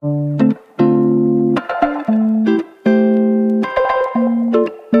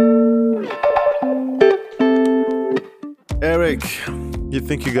Eric, you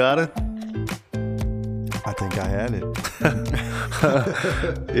think you got it? I think I had it.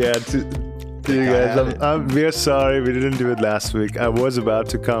 Yeah, to you guys, we're sorry we didn't do it last week. I was about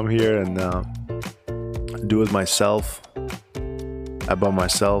to come here and do it myself, about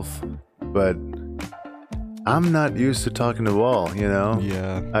myself, but I'm not used to talking to wall, you know?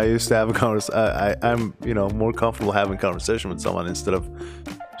 Yeah. I used to have a conversation. I'm, more comfortable having a conversation with someone instead of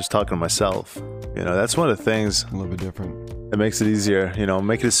just talking to myself. You know, that's one of the things A little bit different. that makes it easier,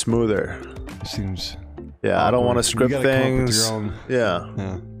 make it smoother. It seems. Yeah, awkward. I don't want to script You gotta come up with things. your own,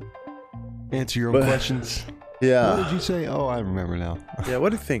 Yeah. answer your own questions. What Yeah. did you say? Oh, I remember now. Yeah, what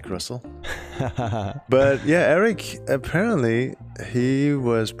do you think, Russell? But yeah, Eric, apparently he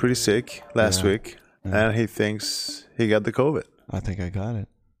was pretty sick last week, and he thinks he got the COVID. I think I got it.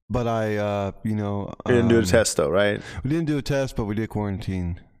 But I, He didn't do the test though, right? We didn't do a test, but we did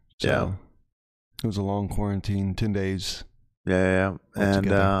quarantine. So Yeah. It was a long quarantine, 10 days. Yeah.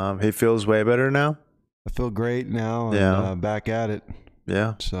 Altogether. And he feels way better now. I feel great now and Yeah. back at it.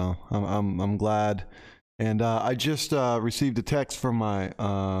 Yeah. So I'm glad. And I just received a text from my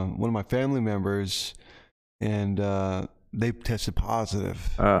one of my family members, and they tested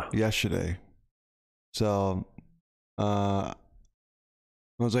positive yesterday. So I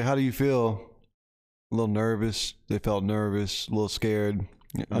was like, "How do you feel?" A little nervous. They felt nervous, a little scared,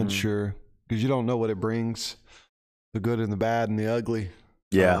 unsure, because you don't know what it brings, the good and the bad and the ugly.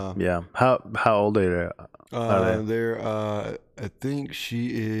 Yeah. Yeah. How old are they? They're I think she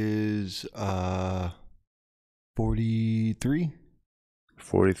is 43.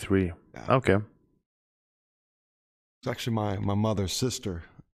 43. Yeah. Okay. It's actually my mother's sister.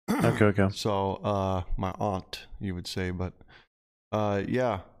 Okay. So my aunt, you would say, but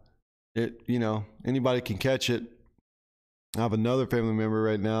yeah, it anybody can catch it. I have another family member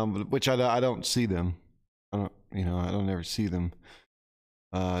right now, which I don't see them. I don't ever see them.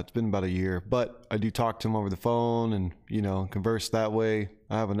 It's been about a year, but I do talk to them over the phone and, converse that way.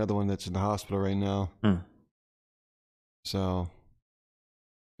 I have another one that's in the hospital right now. So,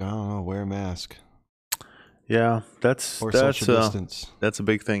 I don't know, wear a mask. Yeah, that's Social distance. That's a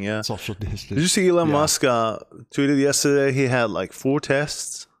big thing, yeah. Social distance. Did you see Elon Musk tweeted yesterday he had like 4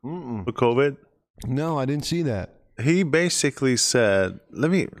 tests for COVID? No, I didn't see that. He basically said, let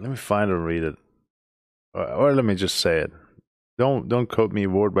me find and read it. Or let me just say it. Don't quote me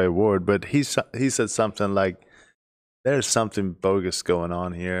word by word, but he said something like, "There's something bogus going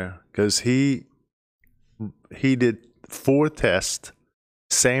on here," because he did 4 tests,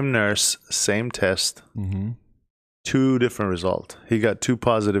 same nurse, same test, 2 different results. He got 2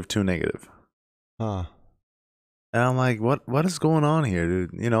 positive, 2 negative. Huh. And I'm like, what is going on here,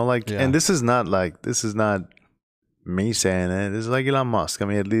 dude? And this is not me saying it. It's like Elon Musk. I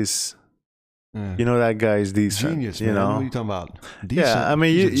mean, at least. Yeah. That guy is decent. Genius, man. What are you talking about? Decent. Yeah, I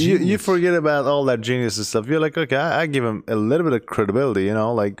mean, He's a you genius. forget about all that genius and stuff. You're like, okay, I give him a little bit of credibility.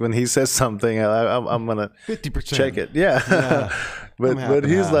 Like when he says something, I'm gonna 50%. check it. Yeah, but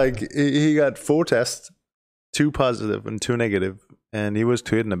he's like, he got 4 tests, 2 positive and 2 negative, and he was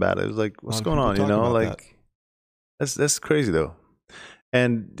tweeting about it. It was like, what's going on? Like that's crazy though.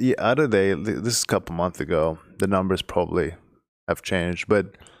 And the other day, this is a couple months ago, the numbers probably have changed,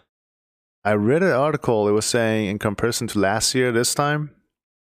 but I read an article. It was saying in comparison to last year, this time,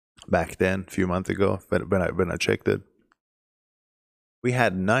 back then, a few months ago, when I checked it, we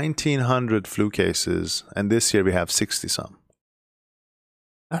had 1,900 flu cases, and this year we have 60 some.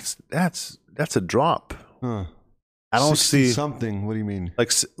 That's a drop. Huh. I don't 60 see something. What do you mean?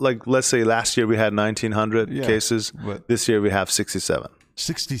 like let's say last year we had 1,900 cases. But This year we have 67.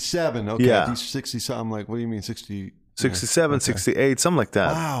 67. Okay. Yeah. These 60 something. I'm like, what do you mean 60? 67, 68, something like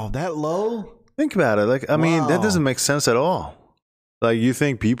that. Wow, that low? Think about it. Like, I mean, that Wow. doesn't make sense at all. Like, you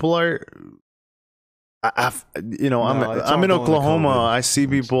think people are? I'm in going Oklahoma. to COVID. I see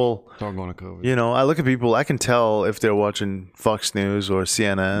people. It's all going to COVID. I look at people. I can tell if they're watching Fox News or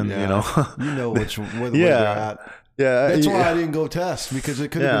CNN. where Yeah. they're at. Yeah, That's why I didn't go test, because it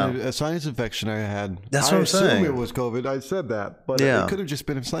could have been a sinus infection I had. That's what I'm saying. I assume it was COVID. I said that, but it could have just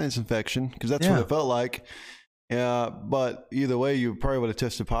been a sinus infection, because that's what it felt like. But either way, you probably would have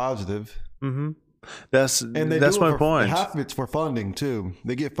tested positive. Mm-hmm. That's my point. Half of it's for funding too.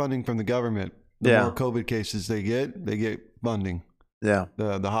 They get funding from the government. The more COVID cases they get funding. Yeah,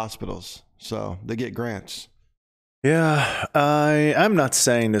 the hospitals, so they get grants. Yeah, I'm not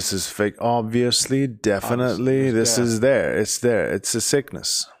saying this is fake. Obviously, definitely, this is there. It's there. It's a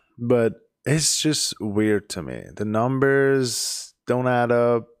sickness, but it's just weird to me. The numbers don't add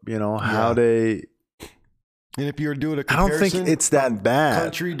up. How they. And if you're doing a I don't comparison, think it's that bad.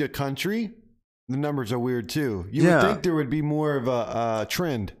 Country to country, the numbers are weird too. You would think there would be more of a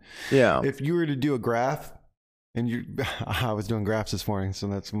trend. Yeah. If you were to do a graph, and I was doing graphs this morning, so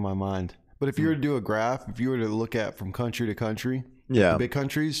that's in my mind. But if you were to do a graph, if you were to look at from country to country, the big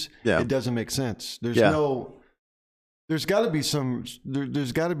countries, it doesn't make sense. There's there's got to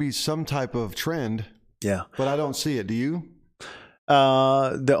be some type of trend. Yeah. But I don't see it. Do you?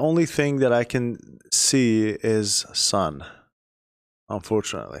 The only thing that I can see is sun,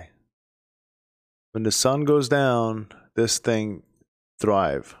 unfortunately. When the sun goes down, this thing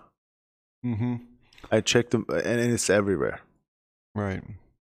thrive. Mm-hmm. I checked them, and it's everywhere. Right.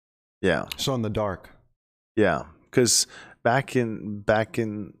 Yeah. So in the dark. Yeah, because back in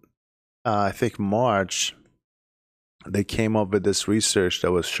I think March, they came up with this research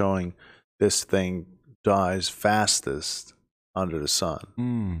that was showing this thing dies fastest under the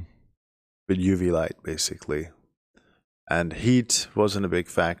sun with UV light, basically. And heat wasn't a big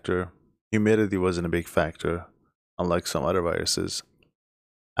factor. Humidity wasn't a big factor, unlike some other viruses.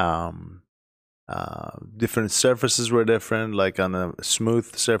 Different surfaces were different. Like on the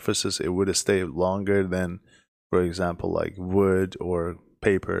smooth surfaces, it would have stayed longer than, for example, like wood or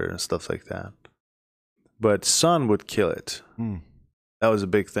paper and stuff like that. But sun would kill it. That was a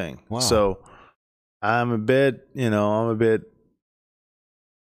big thing. Wow. So I'm a bit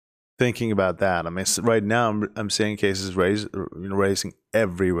thinking about that. I mean, right now I'm seeing cases raising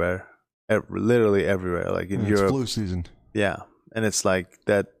everywhere, literally everywhere. Like in Europe, it's flu season. Yeah, and it's like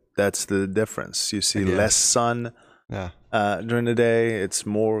that. That's the difference. You see less sun during the day. It's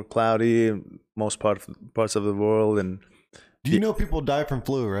more cloudy in most parts of the world. And do you know people die from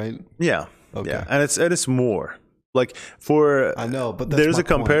flu, right? Yeah. Okay. Yeah, and it's more like for. I know, but that's there's a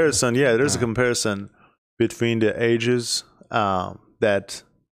comparison. Point. Yeah, there's a comparison between the ages that.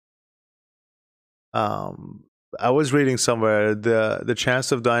 I was reading somewhere the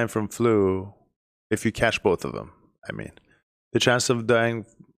chance of dying from flu, if you catch both of them. I mean, the chance of dying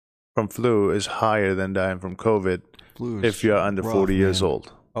from flu is higher than dying from COVID if you're under 40 years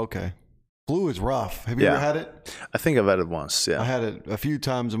old. Okay. Flu is rough. Have you ever had it? I think I've had it once, yeah. I had it a few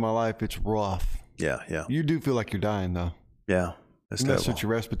times in my life. It's rough. Yeah, yeah. You do feel like you're dying, though. Yeah. It's messed with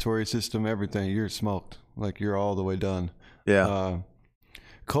your respiratory system, everything. You're smoked. Like, you're all the way done. Yeah.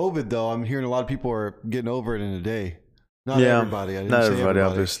 COVID, though, I'm hearing a lot of people are getting over it in a day. Not everybody. I didn't not say everybody,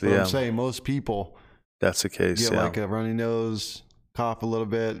 obviously, but I'm saying most people. That's the case, get like a runny nose, cough a little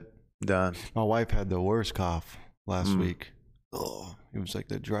bit. Done. My wife had the worst cough last week. Oh, it was like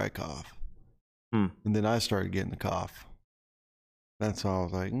the dry cough. And then I started getting the cough. That's all. I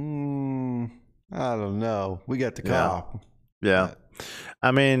was like, I don't know. We got the cough. Yeah.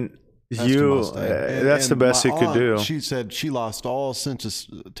 I mean, that's the best you could do. She said she lost all sense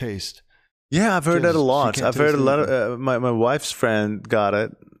of taste. Yeah, I've heard that a lot. I've heard a lot of my wife's friend got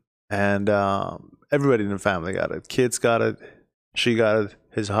it, and everybody in the family got it. Kids got it. She got it.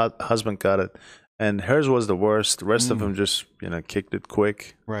 His husband got it, and hers was the worst. The rest of them just kicked it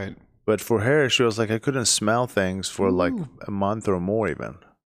quick. Right. But for her, she was like, I couldn't smell things for like a month or more, even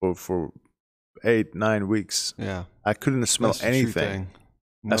for 8-9 weeks. Yeah. I couldn't smell anything.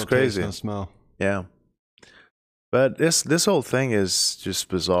 That's crazy. No smell. Yeah. But this whole thing is just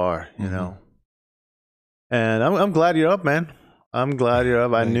bizarre, you know. And I'm glad you're up, man. I'm glad you're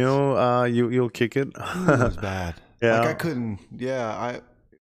up. Thanks. I knew you'll kick it. It was bad. Yeah. Like I couldn't. Yeah.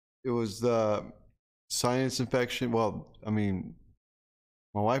 It was the sinus infection. Well, I mean,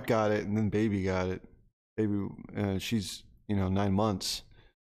 my wife got it, and then baby got it. Baby, she's 9 months,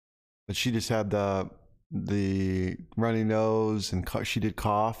 but she just had the runny nose, and she did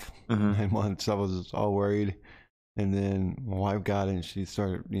cough. 9 months. I was all worried. And then my wife got it, and she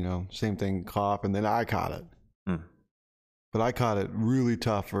started, same thing, cough, and then I caught it. But I caught it really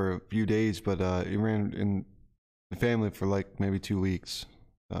tough for a few days, but it ran in the family for like maybe 2 weeks.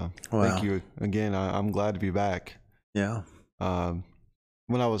 Thank you again. I'm glad to be back. Yeah.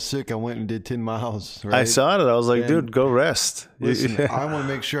 When I was sick, I went and did 10 miles. Right? I saw it. I was like, dude, go rest. Listen, I want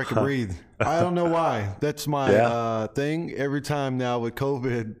to make sure I can breathe. I don't know why. That's my thing. Every time now with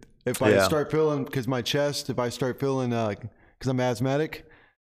COVID, if I start feeling, because my chest, if I start feeling, because I'm asthmatic,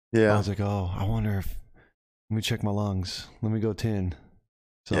 I was like, oh, I wonder if, let me check my lungs. Let me go 10.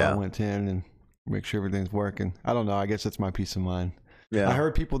 So I went 10 and make sure everything's working. I don't know. I guess that's my peace of mind. Yeah. I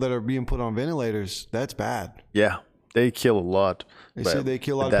heard people that are being put on ventilators, that's bad. Yeah. They kill a lot. They say they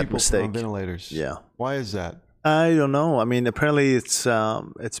kill a lot of people put on ventilators. Yeah. Why is that? I don't know. I mean, apparently it's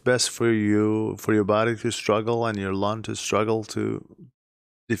best for your body to struggle and your lung to struggle to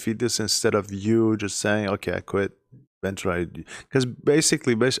defeat this, instead of you just saying, okay, I quit, ventilator. Because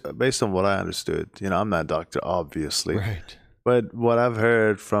basically, based on what I understood, I'm not a doctor, obviously. Right. But what I've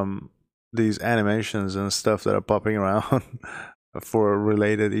heard from these animations and stuff that are popping around for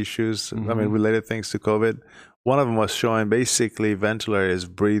related issues. I mean, related things to COVID. One of them was showing basically ventilator is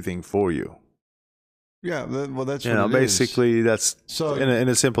breathing for you. Yeah, well, that's you know, basically that's so in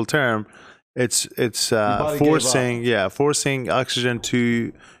a simple term, it's forcing oxygen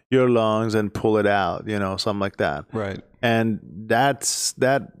to your lungs and pull it out, you know, something like that. Right. And that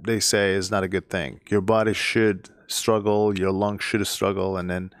they say is not a good thing. Your body should struggle, your lungs should struggle, and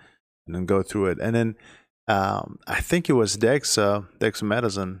then go through it. And then I think it was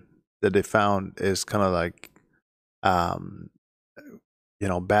dexamethasone that they found is kind of like you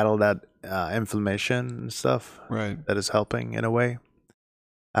know, battle that inflammation and stuff. Right. That is helping in a way.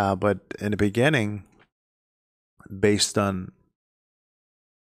 But in the beginning, based on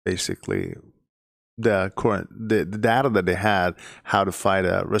basically the data that they had, how to fight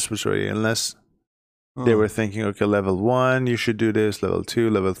a respiratory illness, they were thinking, okay, level 1, you should do this. Level 2,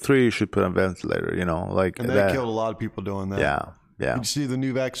 level 3, you should put on ventilator. You know, like and that killed a lot of people doing that. Yeah. Did you see the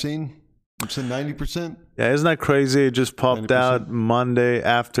new vaccine? It's in 90%. Yeah, isn't that crazy? It just popped 90%. Out Monday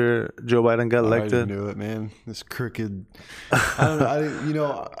after Joe Biden got elected. I knew it, man. This crooked.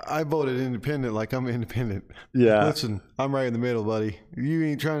 I voted independent like I'm independent. Yeah. Listen, I'm right in the middle, buddy. You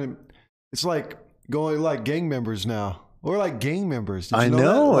ain't trying to. It's like going like gang members now. We're like gang members. Did you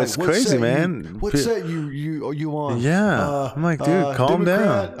know like, it's crazy, man. What set you on? Yeah. I'm like, dude, calm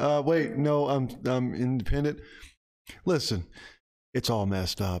Democrat, down. Wait, no, I'm independent. Listen. It's all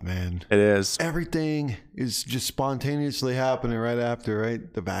messed up, man. It is. Everything is just spontaneously happening right after,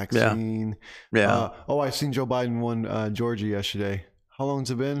 right? The vaccine. Yeah. I seen Joe Biden won Georgia yesterday. How long's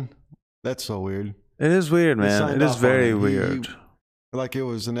it been? That's so weird. It is weird, man. It is very weird. Like it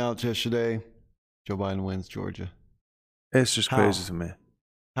was announced yesterday, Joe Biden wins Georgia. It's just crazy to me.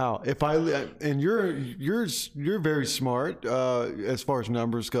 How? If you're very smart as far as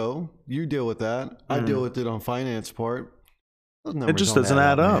numbers go. You deal with that. I deal with it on finance part. It just doesn't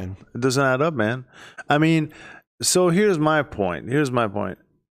add up. It doesn't add up, man. I mean, so here's my point.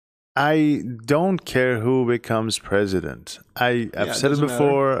 I don't care who becomes president. I've said it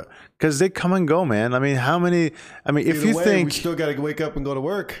before, because they come and go, man. I mean, if you think we still got to wake up and go to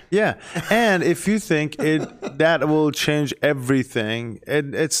work. Yeah, and if you think that will change everything,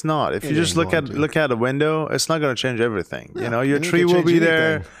 it's not. If you just look out a window, it's not going to change everything. Yeah, you know, your tree will be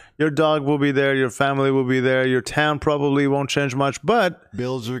there. Your dog will be there. Your family will be there. Your town probably won't change much, but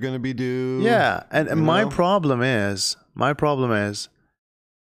bills are going to be due. Yeah, and my problem is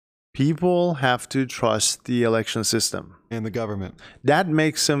people have to trust the election system and the government. That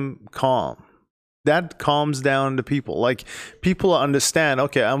makes them calm. That calms down the people. Like, people understand,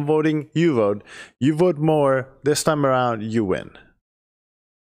 okay, I'm voting, you vote. You vote more this time around, you win.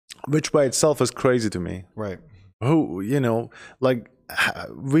 Which by itself is crazy to me. Right. Who, you know, like,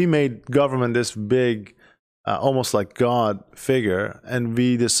 we made government this big, almost like God figure, and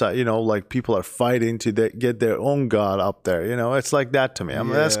we decide, you know, like, people are fighting to get their own God up there. You know, it's like that to me. I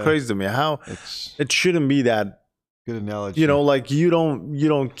mean, that's crazy to me. How it shouldn't be that. Good analogy. You know, like, you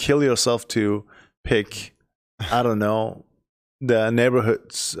don't kill yourself to pick, I don't know, the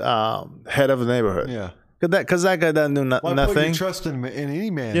neighborhood's head of the neighborhood. Yeah. Because that guy doesn't do nothing. Why put your trust in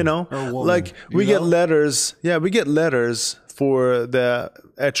any man, you know, or woman, like we get letters. Yeah, we get letters for the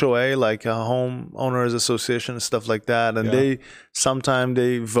HOA, like a homeowners association and stuff like that, and sometimes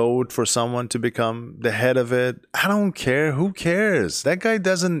they vote for someone to become the head of it. I don't care. Who cares? That guy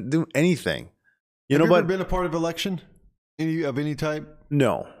doesn't do anything. Have you ever been a part of election of any type?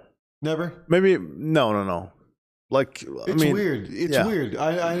 No. Never? Maybe no. Like, it's weird. It's weird.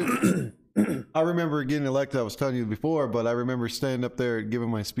 I remember getting elected. I was telling you before, but I remember standing up there giving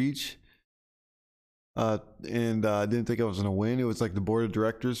my speech, and I didn't think I was going to win. It was like the board of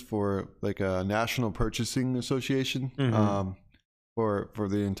directors for like a national purchasing association, for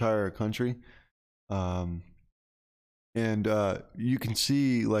the entire country, and you can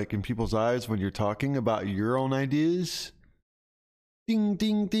see, like, in people's eyes when you're talking about your own ideas, ding,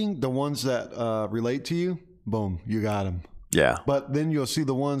 ding, ding, the ones that relate to you, boom, you got them. Yeah. But then you'll see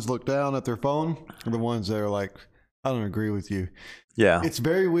the ones look down at their phone, and the ones that are like, I don't agree with you. Yeah. It's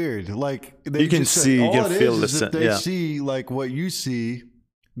very weird. Like, you can see, you can feel the if they see like what you see,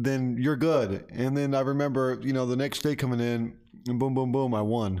 then you're good. And then I remember, you know, the next day coming in, and boom, boom, boom, I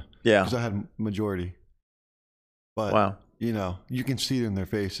won. Yeah. Because I had majority. But wow. You know, you can see it in their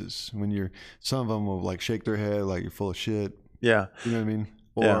faces when some of them will like shake their head like you're full of shit. Yeah. You know what I mean?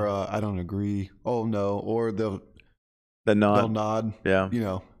 Or I don't agree. Oh no. Or they'll nod. Yeah. You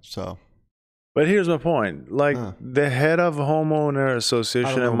know, so. But here's my point. Like, the head of homeowner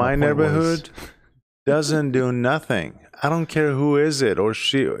association in my neighborhood doesn't do nothing. I don't care who is it, or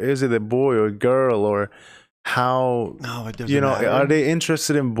is it a boy or a girl, or how, no, it doesn't matter. Are they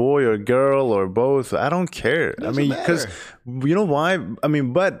interested in boy or girl or both? I don't care. I mean, because you know why? I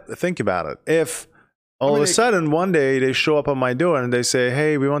mean, but think about it. If all of a sudden one day they show up on my door and they say,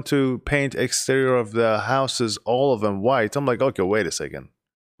 hey, we want to paint exterior of the houses, all of them white. I'm like, okay, wait a second.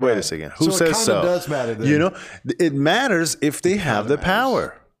 Wait a second. Who says so? It does matter then. You know, it matters if they have the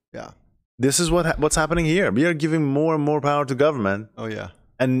power. Yeah. This is what's happening here. We are giving more and more power to government. Oh, yeah.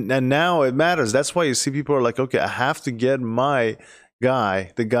 And now it matters. That's why you see people are like, okay, I have to get my guy,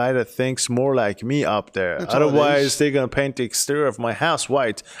 the guy that thinks more like me up there. That's otherwise, they're going to paint the exterior of my house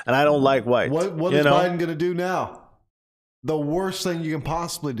white, and I don't like white. What is Biden going to do now? The worst thing you can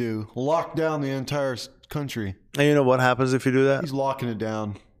possibly do, lock down the entire country. And you know what happens if you do that? He's locking it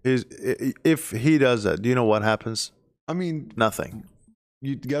down. If he does that, do you know what happens? I mean, nothing.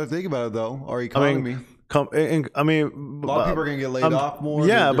 You got to think about it, though. Our economy. A lot of people are going to get laid off more.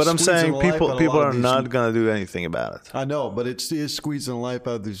 Yeah, but I'm saying people are not going to do anything about it. I know, but it is squeezing the life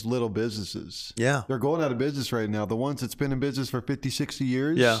out of these little businesses. Yeah. They're going out of business right now. The ones that's been in business for 50, 60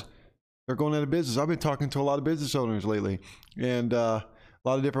 years, they're going out of business. I've been talking to a lot of business owners lately, and a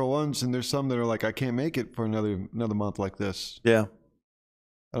lot of different ones, and there's some that are like, I can't make it for another month like this. Yeah.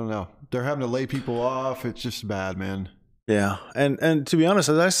 I don't know. They're having to lay people off. It's just bad, man. Yeah, and to be honest,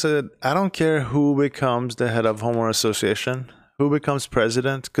 as I said, I don't care who becomes the head of homeowner association, who becomes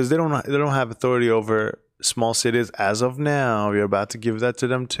president, because they don't have authority over small cities as of now. We're about to give that to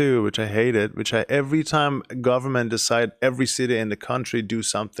them too, which I hate it. Every time government decide every city in the country do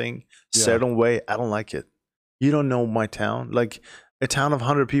something certain way, I don't like it. You don't know my town, like a town of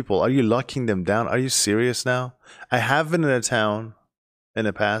 100 people. Are you locking them down? Are you serious now? I have been in a town in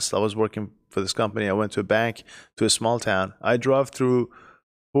the past. I was working for this company. I went to a bank to a small town. I drove through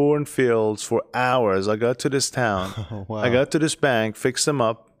cornfields for hours. I got to this town. Oh, wow. I got to this bank, fixed them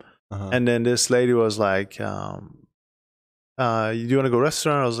up, and then this lady was like, "Do you want to go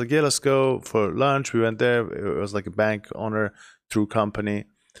restaurant?" I was like, "Yeah, let's go for lunch." We went there. It was like a bank owner through company.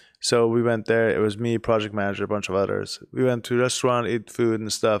 So we went there. It was me, project manager, a bunch of others. We went to a restaurant, eat food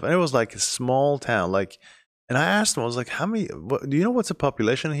and stuff, and it was like a small town, like. And I asked him, I was like, do you know what's the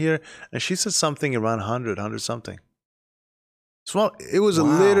population here? And she said something around 100 something. Small. It was a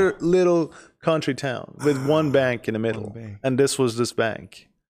little country town with one bank in the middle. And this was this bank.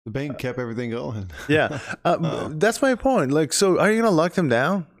 The bank kept everything going. Yeah. That's my point. Like, so are you going to lock them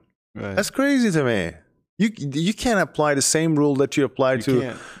down? Right. That's crazy to me. You can't apply the same rule that you apply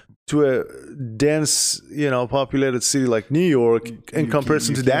to a dense, populated city like New York in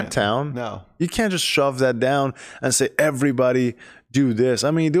comparison to that town. No. You can't just shove that down and say everybody do this. I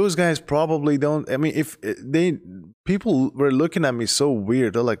mean, those guys probably don't. I mean, people were looking at me so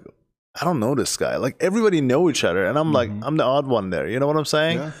weird. They're like, I don't know this guy. Like everybody know each other, and I'm like, I'm the odd one there. You know what I'm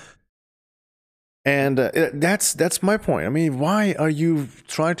saying? Yeah. And that's my point. I mean, why are you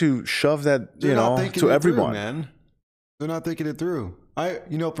trying to shove that to everyone? Man, they're not thinking it through.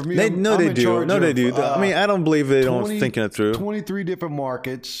 For me, they do. I mean, I don't believe they don't thinking it through. 23 different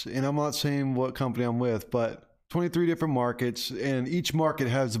markets, and I'm not saying what company I'm with, but 23 different markets, and each market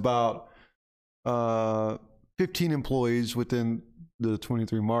has about 15 employees within the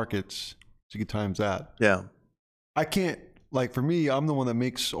 23 markets. So you can times that. Yeah. I can't, for me, I'm the one that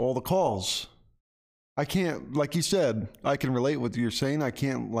makes all the calls. I can't, like you said, I can relate with what you're saying. I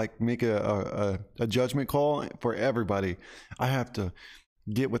can't make a judgment call for everybody. I have to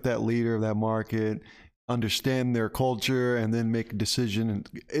get with that leader of that market, understand their culture, and then make a decision. And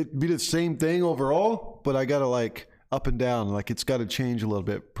it'd be the same thing overall, but I got to up and down. It's got to change a little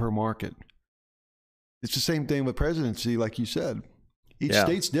bit per market. It's the same thing with presidency, like you said. Each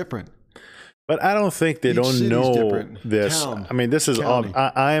state's different. But I don't think they don't know this. I mean, this is all.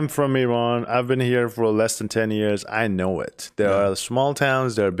 I am from Iran. I've been here for less than 10 years. I know it. There are small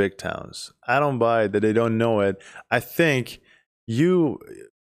towns. There are big towns. I don't buy that they don't know it. I think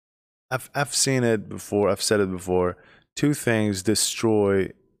I've seen it before. I've said it before. Two things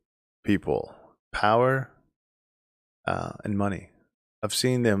destroy people: power and money. I've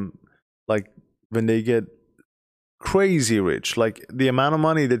seen them when they get crazy rich, the amount of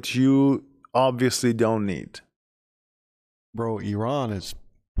money that you obviously don't need. Bro, Iran is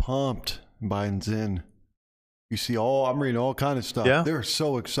pumped. Biden's in. You see I'm reading all kind of stuff. Yeah. They were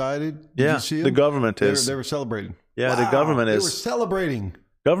so excited. Did you see them? The government is. They were celebrating. Yeah, the government is. They were celebrating.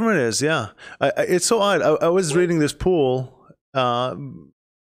 Government is, yeah. It's so odd. I was reading this pool.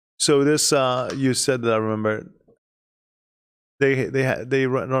 So this, you said that I remember. They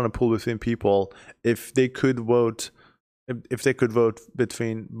run a pool between people if they could vote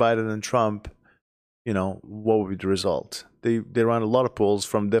between Biden and Trump, what would be the result? They run a lot of polls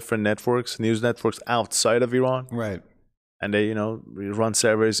from different networks, news networks outside of Iran. Right. And they, run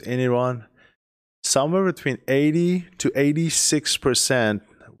surveys in Iran. Somewhere between 80 to 86%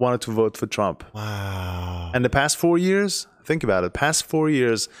 wanted to vote for Trump. Wow. And the past 4 years, think about it, past 4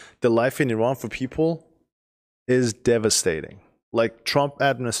 years, the life in Iran for people is devastating. Like Trump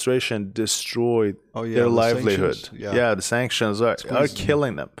administration destroyed their livelihood. The sanctions are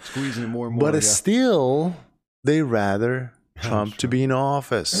killing them. Squeezing more and more. But still, they rather Trump to be in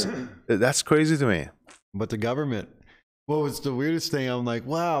office. That's crazy to me. But the government, what was the weirdest thing? I'm like,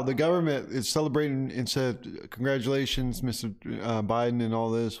 wow, the government is celebrating and said, congratulations, Mr. Biden and all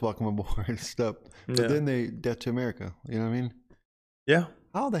this, welcome aboard and stuff. But then they, death to America. You know what I mean? Yeah.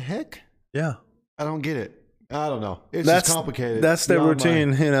 How the heck? Yeah. I don't get it. I don't know. It's just complicated. That's their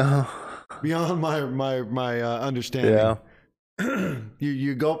routine, Beyond my understanding. Yeah.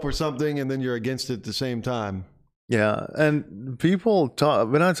 You go for something and then you're against it at the same time. Yeah, and people talk.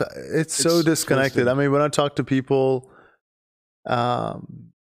 It's so disconnected. I mean, when I talk to people, they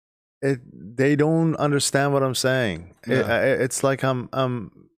don't understand what I'm saying. Yeah. It's like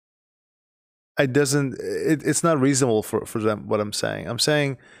it's not reasonable for them what I'm saying. I'm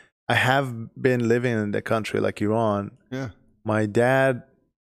saying I have been living in the country like Iran. Yeah. My dad,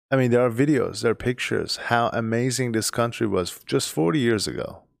 there are videos, there are pictures, how amazing this country was just 40 years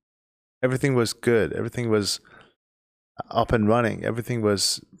ago. Everything was good. Everything was up and running. Everything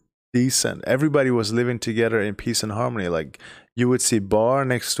was decent. Everybody was living together in peace and harmony. Like you would see bar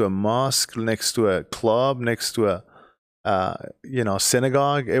next to a mosque, next to a club, next to a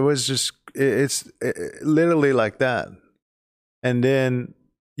synagogue. It was just it's literally like that. And then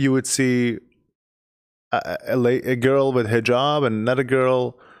you would see a girl with hijab and another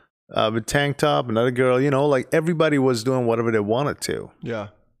girl with tank top, another girl, like everybody was doing whatever they wanted to. Yeah.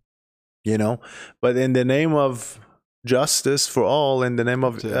 But in the name of justice for all, in the name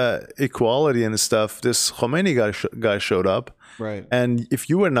of equality and stuff, this Khomeini guy showed up. Right. And if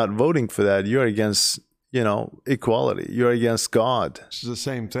you were not voting for that, you're against, equality. You're against God. This is the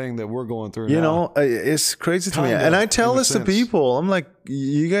same thing that we're going through now. It's crazy to me. And I tell this to people. I'm like,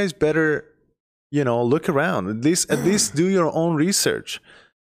 you guys better, look around. At least do your own research.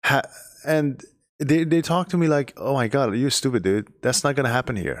 And they talk to me like, oh my God, you're stupid, dude. That's not going to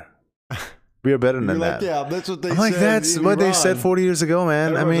happen here. We are better than that. Yeah, that's what they said. I'm like, that's what they said 40 years ago,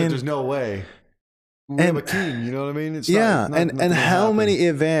 man. There's no way. We have a team, you know what I mean? It's and how many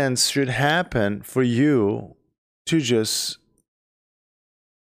events should happen for you to just,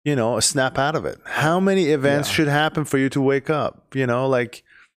 snap out of it? How many events should happen for you to wake up?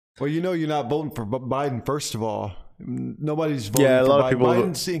 Well, you're not voting for Biden, first of all. Nobody's voting for Biden. A lot of people.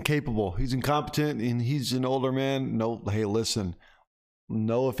 Biden's incapable. He's incompetent, and he's an older man. No, hey, listen.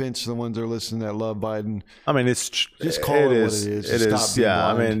 No offense to the ones that are listening that love Biden. It's just call it what it is. It is.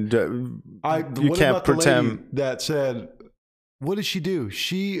 Yeah. You can't pretend. That said, what did she do?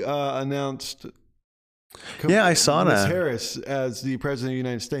 She announced. I saw that. Harris as the president of the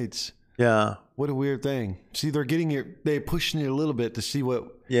United States. Yeah. What a weird thing. See, they're getting it. They're pushing it a little bit to see what.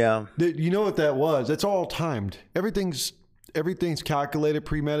 Yeah. You know what that was? That's all timed. Everything's calculated,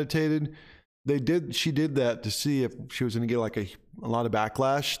 premeditated. She did that to see if she was going to get like a lot of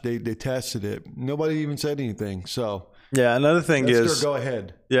backlash. They tested it. Nobody even said anything. So another thing is go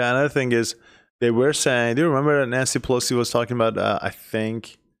ahead. Yeah, another thing is they were saying. Do you remember that Nancy Pelosi was talking about? I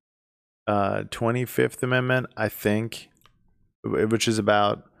think 25th Amendment. I think, which is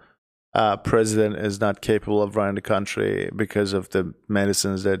about president is not capable of running the country because of the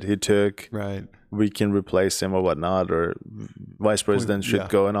medicines that he took. Right. We can replace him or whatnot, or vice president should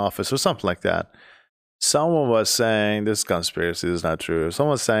go in office or something like that. Someone was saying this conspiracy is not true.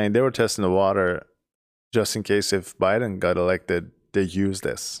 Someone was saying they were testing the water just in case if Biden got elected, they use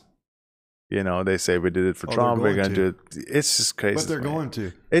this. They say we did it for Trump. We're going to do it. It's just crazy. But they're going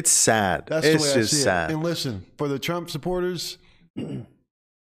to. It's sad. That's it's the way just I see sad. It. And listen, for the Trump supporters,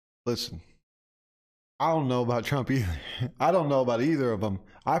 listen. I don't know about Trump either. I don't know about either of them.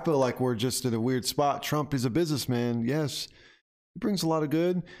 I feel like we're just in a weird spot. Trump is a businessman. Yes, he brings a lot of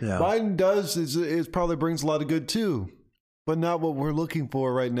good. Yeah. Biden is probably brings a lot of good too, but not what we're looking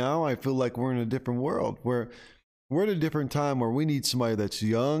for right now. I feel like we're in a different world. We're at a different time where we need somebody that's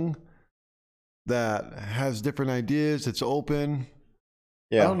young, that has different ideas, that's open.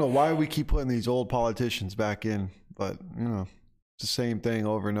 Yeah. I don't know why we keep putting these old politicians back in, but it's the same thing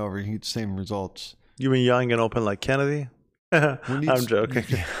over and over. You get the same results. You mean young and open like Kennedy? I'm joking.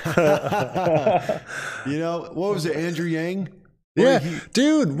 What was it, Andrew Yang?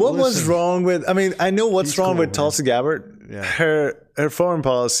 Dude, what was wrong with? I know what's wrong with Tulsi Gabbard. Yeah. Her foreign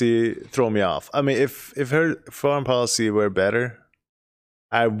policy throw me off. I mean, if her foreign policy were better,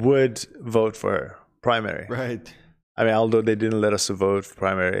 I would vote for her primary. Right. I mean, although they didn't let us vote for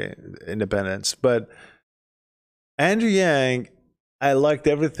primary independence, but Andrew Yang, I liked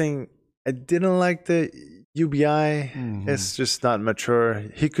everything. I didn't like the UBI. It's just not mature.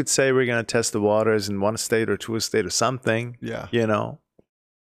 He could say we're going to test the waters in one state or two state or something. Yeah. You know,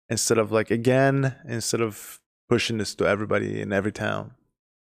 instead of instead of pushing this to everybody in every town.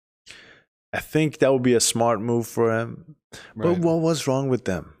 I think that would be a smart move for him. Right. But what was wrong with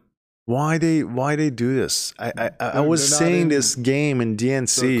them? Why they do this? I was seeing this game in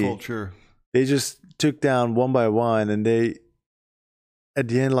DNC. Culture. They just took down one by one, and they at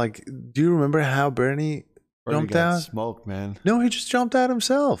the end, like, do you remember how Bernie jumped out? Smoked, man. No, he just jumped out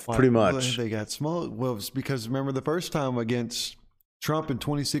himself, pretty much. They got smoked. Well, it's because remember the first time against Trump in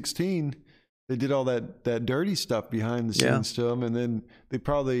 2016, they did all that dirty stuff behind the scenes to him, and then they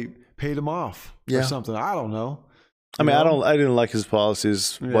probably paid him off or something. I don't know. I didn't like his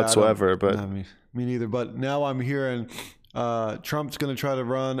policies whatsoever, but me neither. But now I'm hearing Trump's going to try to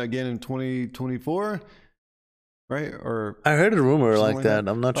run again in 2024, right? Or I heard a rumor like that.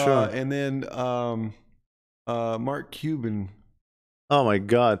 I'm not sure. And then Mark Cuban. Oh my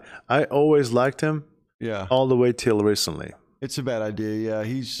God, I always liked him. Yeah. All the way till recently. It's a bad idea. Yeah,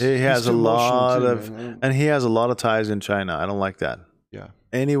 he has a lot of, and he has a lot of ties in China. I don't like that. Yeah.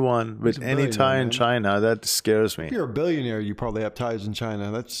 Anyone with any tie in China, that scares me. If you're a billionaire, you probably have ties in China.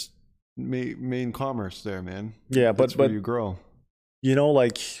 That's main commerce there, man. Yeah, that's where you grow. You know,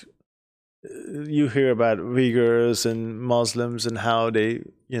 like you hear about Uyghurs and Muslims and how they,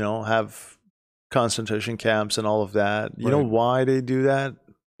 have concentration camps and all of that. You know why they do that?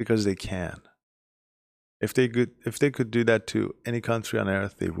 Because they can. If they could do that to any country on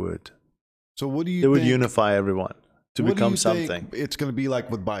earth, they would. So what do you? They would unify everyone to become something. It's going to be like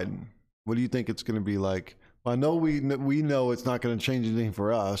with Biden. What do you think it's going to be like? I know we know it's not going to change anything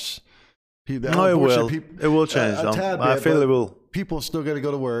for us. No, it will. It will change. I feel it will. People still got to go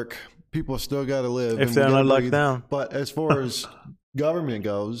to work. People still got to live. If they're not locked down. But as far as government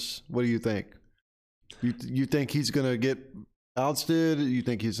goes, what do you think? You think he's going to get ousted? You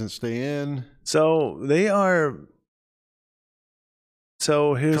think he's going to stay in? So they are.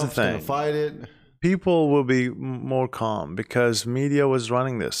 So here's Trump's the thing. Gonna fight it. People will be more calm because media was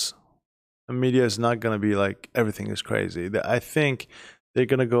running this. The media is not going to be like everything is crazy. I think they're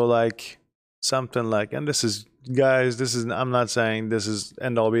going to go like something like, and this is, guys, this is, I'm not saying this is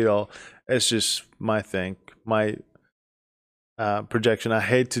end all be all. It's just my thing, my projection. I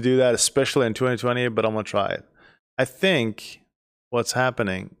hate to do that, especially in 2020, but I'm going to try it. I think what's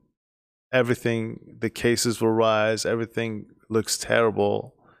happening, everything, the cases will rise, everything looks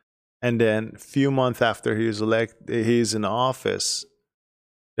terrible. And then a few months after he's in office,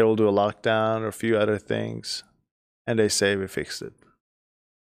 they will do a lockdown or a few other things. And they say we fixed it.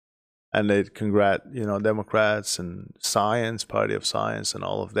 And they Democrats and science, party of science and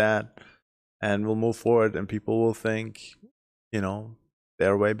all of that. And we'll move forward and people will think,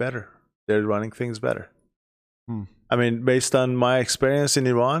 they're way better. They're running things better. I mean, based on my experience in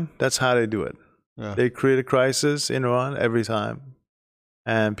Iran, that's how they do it. Yeah. They create a crisis in Iran every time.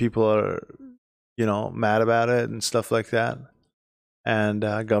 And people are, mad about it and stuff like that. And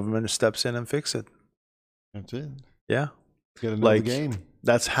government steps in and fix it. That's it. Yeah. Get another game.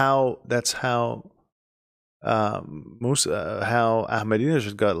 That's how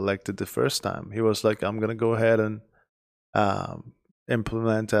Ahmadinejad got elected the first time. He was like, I'm going to go ahead and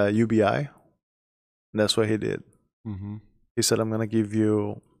implement UBI. And that's what he did. Mm-hmm. He said, I'm going to give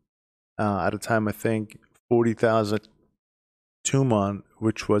you, at the time, I think, 40,000 2 months,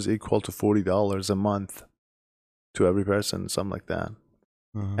 which was equal to $40 a month to every person, something like that.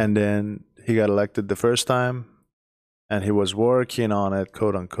 Mm-hmm. And then he got elected the first time, and he was working on it,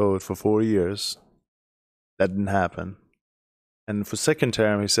 quote unquote, for 4 years. That didn't happen. And for second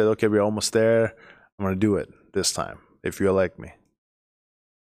term, he said, okay, we're almost there. I'm going to do it this time, if you elect me.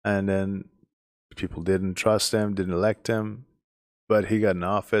 And then people didn't trust him, didn't elect him, but he got in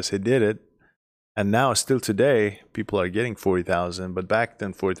office, he did it. And now, still today, people are getting 40,000, but back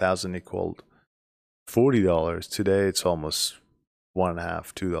then 40,000 equaled $40. Today, it's almost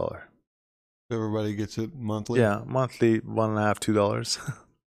 $1.50, $2. Everybody gets it monthly? Yeah, monthly, $1.50, $2.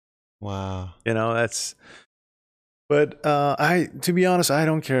 Wow. That's. But to be honest, I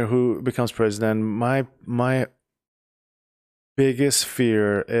don't care who becomes president. My biggest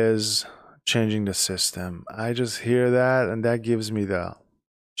fear is changing the system. I just hear that, and that gives me the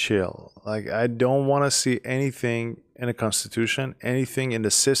chill. Like, I don't want to see anything in a constitution, anything in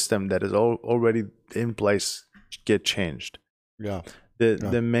the system that is already in place get changed. Yeah.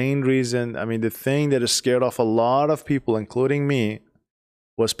 The main reason, I mean, the thing that has scared off a lot of people, including me,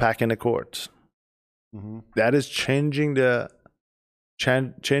 was packing the courts. Mm-hmm. That is changing the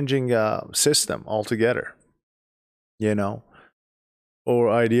system altogether, you know, or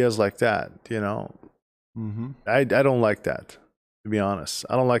ideas like that, you know. Mm-hmm. I don't like that, to be honest.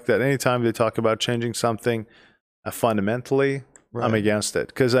 I don't like that. Anytime they talk about changing something fundamentally, right, I'm against it,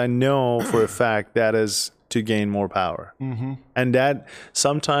 because I know for a fact that is to gain more power. Mm-hmm. And that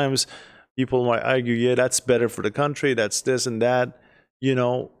sometimes people might argue, yeah, that's better for the country, that's this and that. You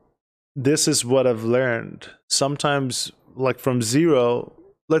know, this is what I've learned. Sometimes, like from zero,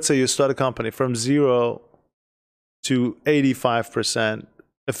 let's say you start a company from 0 to 85%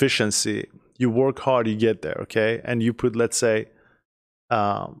 efficiency. You work hard, you get there, okay? And you put, let's say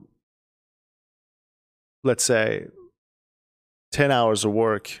 10 hours of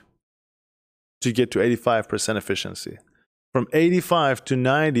work to get to 85% efficiency. From 85 to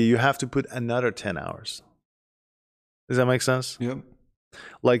 90, you have to put another 10 hours. Does that make sense? Yep.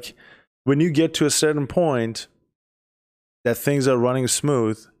 Like when you get to a certain point that things are running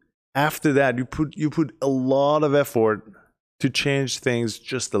smooth, after that you put a lot of effort to change things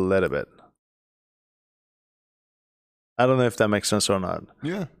just a little bit. I don't know if that makes sense or not.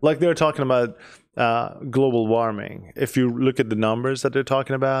 Yeah. Like they're talking about global warming. If you look at the numbers that they're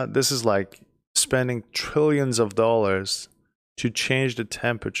talking about, this is like spending trillions of dollars to change the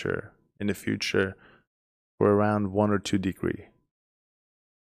temperature in the future for around 1 or 2 degrees.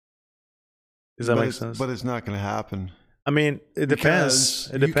 Does that make sense? But it's not going to happen. I mean, it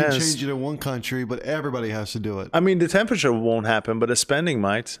depends. It depends. You can change it in one country, but everybody has to do it. I mean, the temperature won't happen, but the spending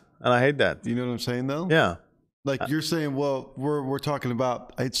might, and I hate that. You know what I'm saying, though? Yeah. Like you're saying, well, we're talking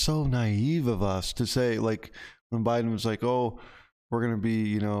about. It's so naive of us to say, like when Biden was like, "Oh, we're going to be,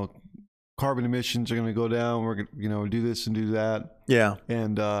 you know, carbon emissions are going to go down. We're going to, you know, do this and do that." Yeah.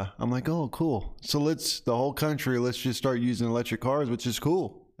 And I'm like, "Oh, cool. So the whole country, let's just start using electric cars, which is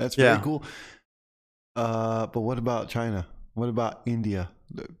cool. That's very cool." But what about China? What about India?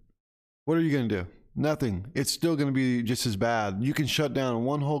 What are you going to do? Nothing. It's still going to be just as bad. You can shut down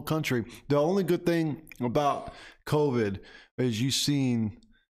one whole country. The only good thing about COVID is you've seen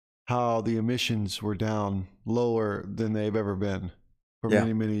how the emissions were down lower than they've ever been for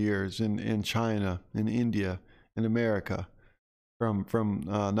many, many years in China, in India, in America from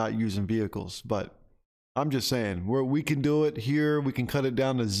not using vehicles. But I'm just saying, where we can do it here, we can cut it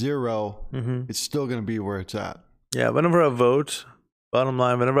down to 0. Mm-hmm. It's still going to be where it's at. Yeah, whenever I vote, bottom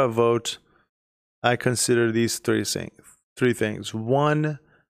line, whenever I vote, I consider these three things. One,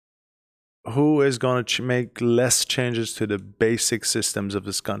 who is going to make less changes to the basic systems of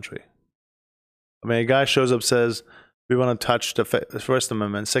this country? I mean, a guy shows up, says, we want to touch the First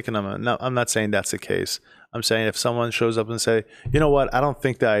Amendment, Second Amendment. No, I'm not saying that's the case. I'm saying if someone shows up and say, you know what, I don't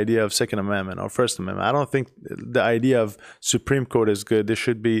think the idea of Second Amendment or First Amendment, I don't think the idea of Supreme Court is good. There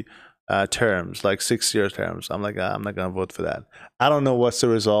should be terms, like 6-year terms. I'm like, I'm not going to vote for that. I don't know what's the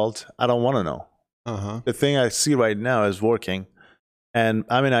result. I don't want to know. Uh-huh. The thing I see right now is working. And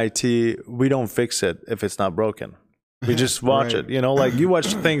I'm in IT. We don't fix it if it's not broken. We just watch it. You know, like you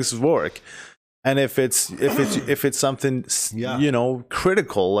watch things work. And if it's something, you know,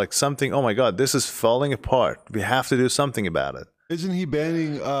 critical, like something, oh my God, this is falling apart. We have to do something about it. Isn't he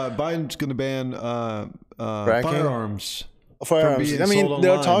banning, Biden's going to ban firearms? Firearms. I mean,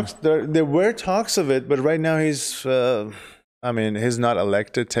 there were talks of it, but right now he's not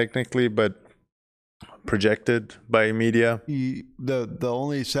elected technically, but projected by media. The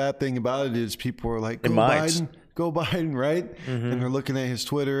only sad thing about it is people are like, go Biden, right? Mm-hmm. And they're looking at his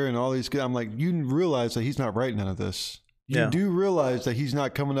Twitter and all these. I'm like, you realize that he's not writing none of this. You do realize that he's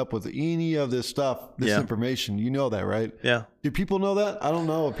not coming up with any of this stuff, this information. You know that, right? Yeah. Do people know that? I don't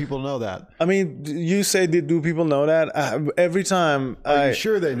know if people know that. I mean, you say, do people know that? Every time. Are you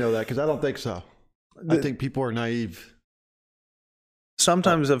sure they know that? Because I don't think so. I think people are naive.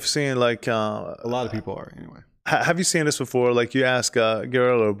 Sometimes I've seen like... a lot of people are, anyway. Have you seen this before? Like you ask a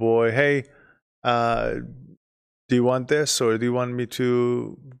girl or a boy, hey, do you want this? Or do you want me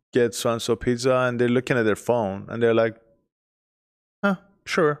to get so-and-so pizza? And they're looking at their phone and they're like, huh,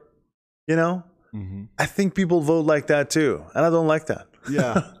 sure. You know? Mm-hmm. I think people vote like that too. And I don't like that.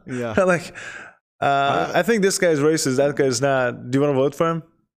 Yeah, yeah. Like, I think this guy's racist, that guy's not. Do you want to vote for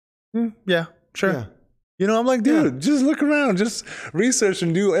him? Yeah, sure. Yeah. You know, I'm like, dude, just look around, just research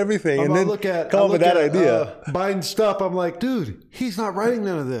and do everything, and then come up with that idea. Biden stuff. I'm like, dude, he's not writing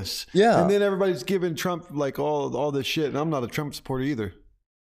none of this. Yeah. And then everybody's giving Trump like all this shit, and I'm not a Trump supporter either.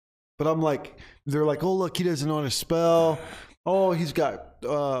 But I'm like, they're like, oh look, he doesn't know how to spell. oh, he's got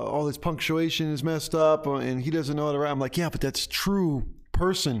all his punctuation is messed up and he doesn't know how to write. I'm like, yeah, but that's true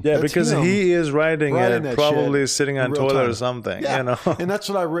person. Yeah, that's because he is writing it, probably shit sitting on toilet time. Or something. Yeah. You know? And that's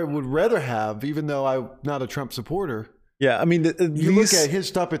what I would rather have, even though I'm not a Trump supporter. Yeah, I mean, you look at his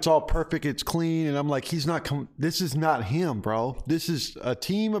stuff; it's all perfect, it's clean, and I'm like, he's not. This is not him, bro. This is a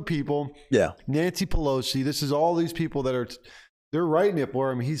team of people. Yeah, Nancy Pelosi. This is all these people that are. They're writing it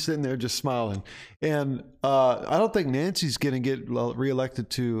for him. He's sitting there just smiling, and I don't think Nancy's going to get reelected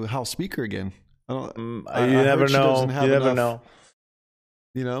to House Speaker again. I don't. You never know. You never know.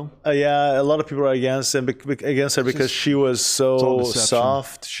 You know? Yeah, a lot of people are against her because she was so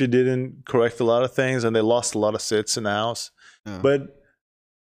soft. She didn't correct a lot of things, and they lost a lot of seats in the House. Yeah. But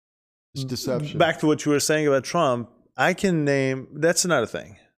it's deception. Back to what you were saying about Trump, I can name. That's another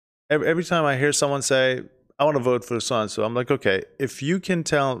thing. Every time I hear someone say, "I want to vote for so and so," I'm like, okay, if you can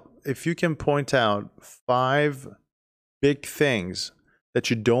point out 5 big things that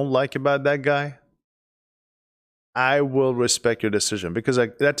you don't like about that guy, I will respect your decision, because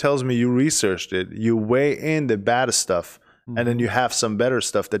that tells me you researched it, you weigh in the bad stuff, and then you have some better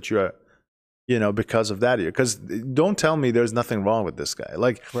stuff that you are, because of that. Because don't tell me there's nothing wrong with this guy.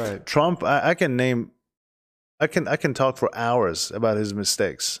 Like right. Trump, I can talk for hours about his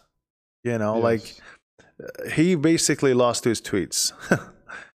mistakes. Yes. Like he basically lost to his tweets.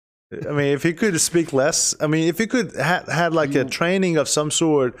 I mean, if he could speak less, if he could had like a training of some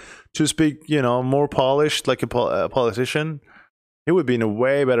sort to speak, more polished, like a politician, he would be in a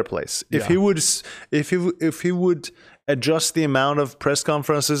way better place. If he would adjust the amount of press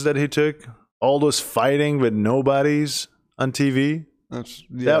conferences that he took, all those fighting with nobodies on TV,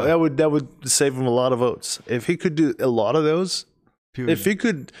 that would save him a lot of votes. If he could do a lot of those, if he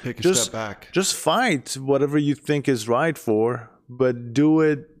could step back, just fight whatever you think is right but do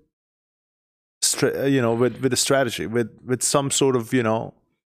it. With a strategy, with some sort of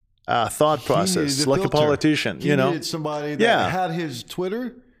thought process, like a politician. He needed somebody that had his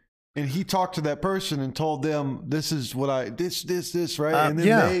Twitter, and he talked to that person and told them, "This is what this right," and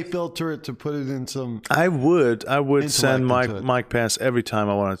then they filter it to put it in some. I would send Mike Pence every time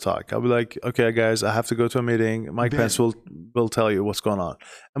I want to talk. I'll be like, "Okay, guys, I have to go to a meeting. Mike Pence will tell you what's going on."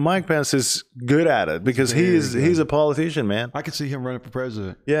 And Mike Pence is good at it because he's a politician, man. I could see him running for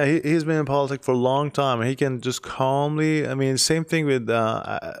president. Yeah, he's been in politics for a long time, and he can just calmly. Same thing with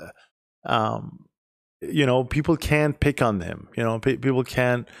people can't pick on him. People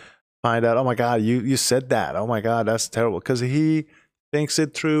can't find out, oh my God, you said that. Oh my God, that's terrible. Because he thinks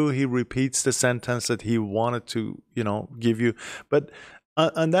it through. He repeats the sentence that he wanted to, give you. But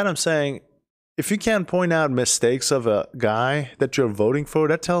on that, I'm saying, if you can't point out mistakes of a guy that you're voting for,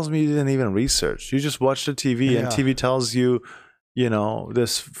 that tells me you didn't even research. You just watched the TV, and TV tells you,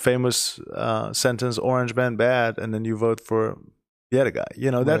 this famous sentence, "Orange man bad," and then you vote for the other guy.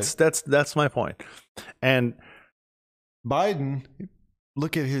 That's my point. And Biden.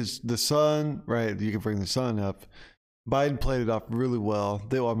 Look at the son, right? You can bring the son up. Biden played it off really well.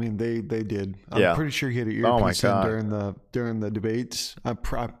 They did. I'm pretty sure he had an earpiece in during the debates. I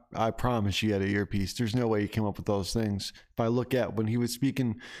promise he had an earpiece. There's no way he came up with those things. If I look at when he was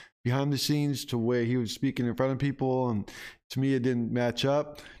speaking behind the scenes to where he was speaking in front of people, and to me it didn't match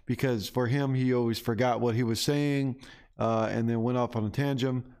up, because for him he always forgot what he was saying, and then went off on a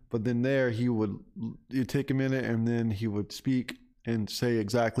tangent. But then you'd take a minute, and then he would speak and say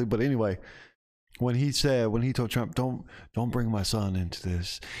exactly. But anyway, when he told Trump, don't bring my son into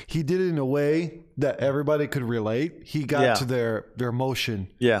this, he did it in a way that everybody could relate. He got to their emotion.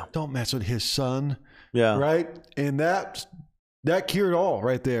 Yeah. Don't mess with his son. Yeah. Right. And that cured all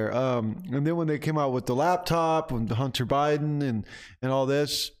right there. And then when they came out with the laptop and Hunter Biden and all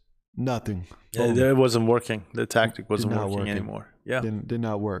this, nothing. Yeah, it wasn't working. The tactic wasn't working anymore. Yeah. Did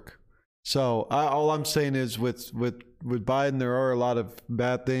not work. So all I'm saying is with Biden, there are a lot of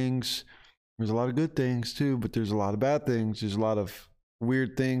bad things. There's a lot of good things too, but there's a lot of bad things. There's a lot of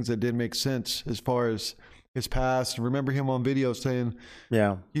weird things that didn't make sense as far as his past. Remember him on video saying,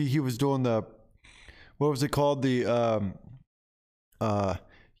 he was doing what was it called? He was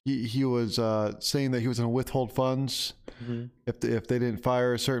saying that he was going to withhold funds if they didn't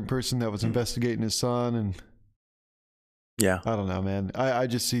fire a certain person that was investigating his son. And I don't know, man. I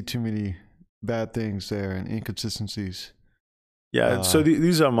just see too many bad things there and inconsistencies. Yeah. So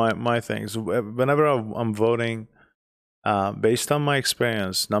these are my things. Whenever I'm voting, based on my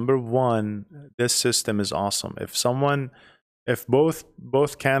experience, number one, this system is awesome. If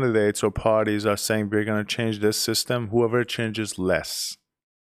both candidates or parties are saying we're going to change this system, whoever changes less.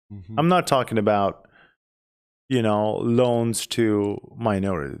 I'm not talking about, loans to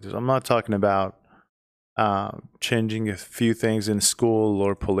minorities. I'm not talking about, changing a few things in school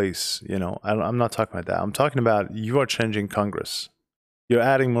or police. You know, I'm not talking about that. I'm talking about you are changing Congress. You're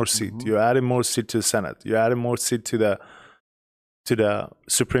adding more seats. Mm-hmm. You're adding more seat to the Senate. You're adding more seat to the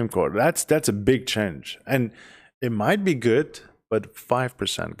Supreme Court. That's a big change, and it might be good, but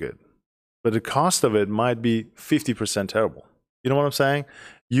 5% good. But the cost of it might be 50% terrible. You know what I'm saying?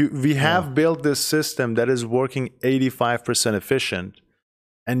 We have built this system that is working 85% efficient,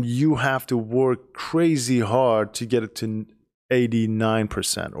 and you have to work crazy hard to get it to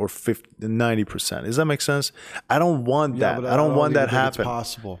 89% or 90%. Does that make sense? I don't want that. I don't want that to happen. It's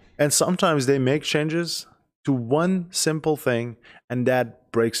possible. And sometimes they make changes to one simple thing, and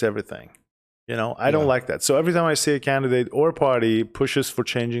that breaks everything. You know, I don't like that. So every time I see a candidate or party pushes for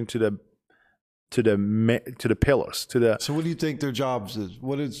changing to the pillars, to the. So what do you think their jobs is?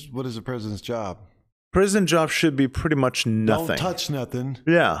 What is the president's job? President's job should be pretty much nothing. Don't touch nothing.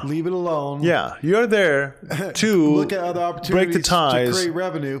 Yeah. Leave it alone. Yeah. You're there to look at other opportunities break the ties, to create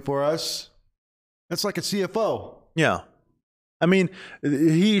revenue for us. That's like a CFO. Yeah. I mean,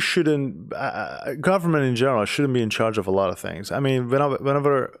 he shouldn't, government in general shouldn't be in charge of a lot of things. I mean,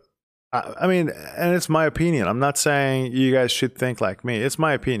 whenever, and it's my opinion. I'm not saying you guys should think like me. It's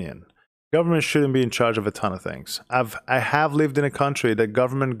my opinion. Government shouldn't be in charge of a ton of things. I have lived in a country that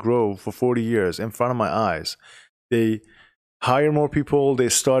government grew for 40 years in front of my eyes. They hire more people. They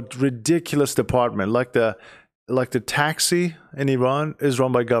start ridiculous department like the taxi in Iran is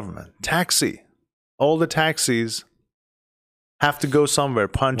run by government. Taxi, all the taxis have to go somewhere,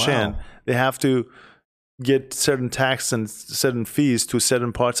 punch in. They have to get certain tax and certain fees to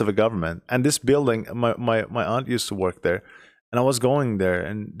certain parts of a government. And this building, my aunt used to work there. And I was going there,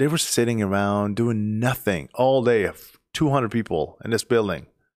 and they were sitting around doing nothing all day. 200 people in this building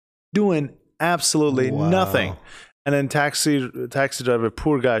doing absolutely nothing. And then taxi driver,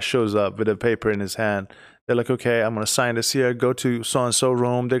 poor guy, shows up with a paper in his hand. They're like, okay, I'm going to sign this here. Go to so-and-so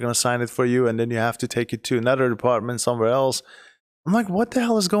room. They're going to sign it for you. And then you have to take it to another department somewhere else. I'm like, what the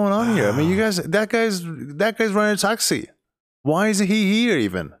hell is going on here? I mean, you guys, that guy's running a taxi. Why is he here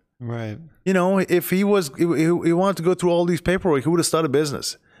even? Right. You know, if he wanted to go through all these paperwork, he would have started a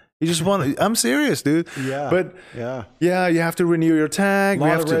business. He just wanted. I'm serious, dude. Yeah. But yeah, you have to renew your tag. A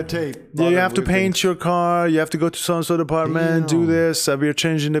lot of red tape. Yeah, you have to paint your car. You have to go to so-and-so department, do this. We're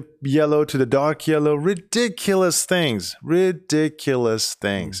changing the yellow to the dark yellow. Ridiculous things.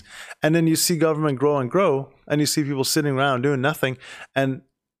 And then you see government grow and grow, and you see people sitting around doing nothing. And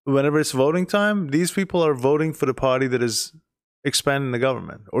whenever it's voting time, these people are voting for the party that is expanding the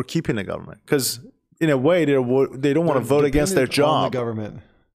government or keeping the government, because in a way they don't want to vote against their job. The government,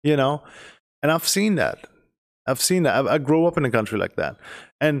 you know, and I've seen that. I grew up in a country like that,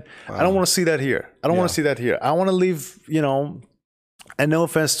 and I don't want to see that here. I don't want to see that here. I want to leave, you know. And no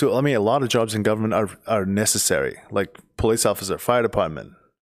offense to, I mean, a lot of jobs in government are necessary, like police officer, fire department,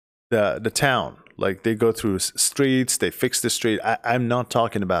 the town. Like they go through streets, they fix the street. I'm not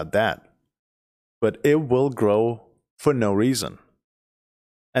talking about that, but it will grow for no reason.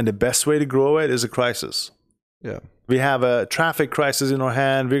 And the best way to grow it is a crisis. Yeah. We have a traffic crisis in our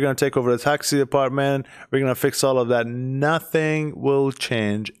hand. We're going to take over the taxi department. We're going to fix all of that. Nothing will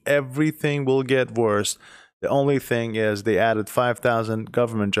change. Everything will get worse. The only thing is they added 5,000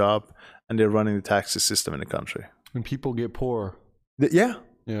 government jobs, and they're running the taxi system in the country. And people get poorer. Yeah.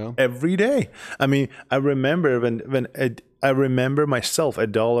 Every day. I mean, I remember I remember myself,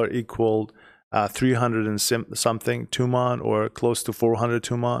 $1 equaled 300 and something Tuman, or close to 400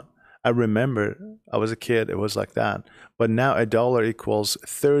 Tuman. I remember I was a kid, it was like that. But now $1 equals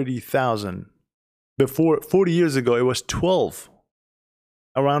 30,000. Before 40 years ago, it was 12.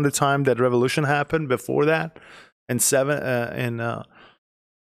 Around the time that revolution happened, before that, in 70s,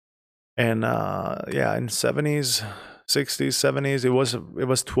 60s, 70s, it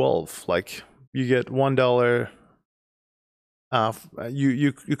was 12. Like you get $1.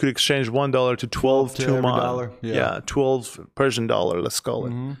 You could exchange $1 to 12 Tuman. Yeah, 12 Persian dollar, let's call it.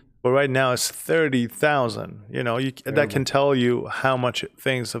 Mm-hmm. But right now it's 30,000. You know, that can tell you how much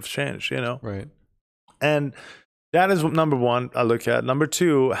things have changed. You know, right? And that is number one I look at. Number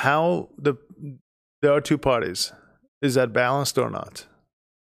two, how there are two parties. Is that balanced or not?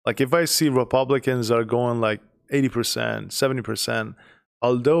 Like if I see Republicans are going like 80%, 70%,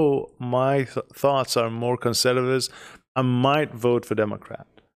 although my thoughts are more conservatives, I might vote for Democrat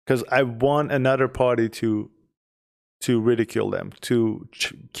because I want another party to ridicule them, to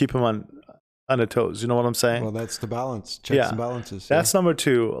keep them on their toes. You know what I'm saying? Well, that's the balance. Checks and balances. That's number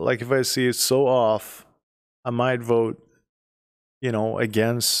two. Like if I see it so off, I might vote, you know,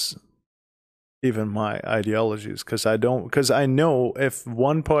 against even my ideologies because I know if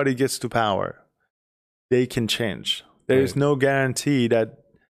one party gets to power, they can change. There is no guarantee that,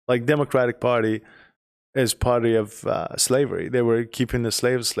 like, Democratic Party is party of slavery. They were keeping the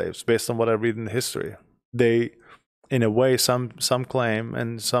slaves based on what I read in history. They, in a way, some claim,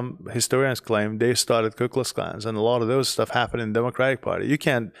 and some historians claim, they started Ku Klux Klans, and a lot of those stuff happened in the Democratic Party. You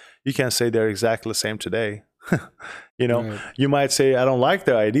can't say they're exactly the same today. You know, right. You might say, I don't like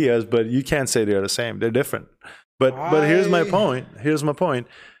their ideas, but you can't say they're the same. They're different. But here's my point.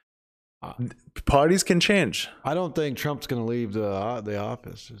 Parties can change. I don't think Trump's going to leave the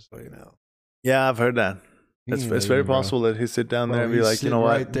office, just so you know. Yeah, I've heard that. It's very possible that he sit down there and be like, you know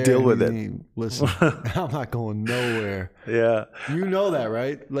what, deal with it. Listen, I'm not going nowhere. Yeah. You know that,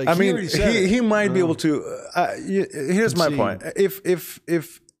 right? Like, I mean, he might be able to. Here's my point.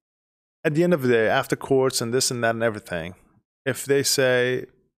 If at the end of the day, after courts and this and that and everything, if they say,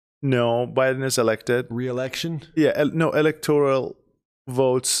 no, Biden is elected. Re-election? Yeah, no, electoral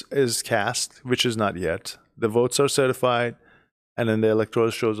votes is cast, which is not yet. The votes are certified, and then the electoral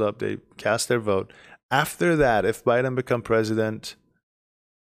shows up, they cast their vote. After that, if Biden becomes president,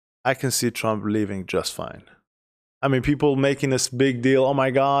 I can see Trump leaving just fine. I mean, people making this big deal. Oh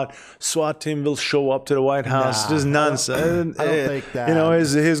my God, SWAT team will show up to the White House. This is nonsense. I don't think that. You know,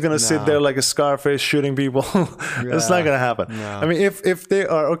 he's going to sit there like a Scarface shooting people. It's not going to happen. No. I mean, if they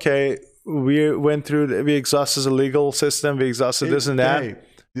are, okay, we went through, we exhausted the legal system, we exhausted this and that. Hey,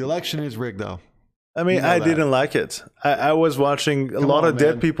 the election is rigged, though. I mean, I didn't like it. I was watching a lot of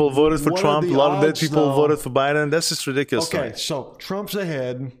dead people voted for Trump. A lot of dead people voted for Biden. That's just ridiculous. Okay, so Trump's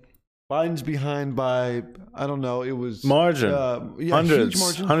ahead. Biden's behind by, I don't know, it was... Margin.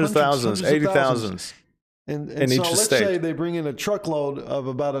 Hundreds, hundreds thousands, 80,000. And so let's say they bring in a truckload of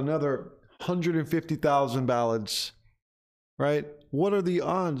about another 150,000 ballots, right? What are the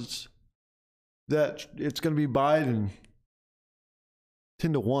odds that it's going to be Biden?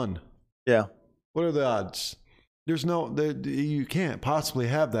 10-1. Yeah. What are the odds? There's no, you can't possibly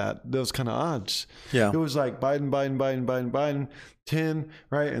have those kind of odds. Yeah. It was like Biden, 10,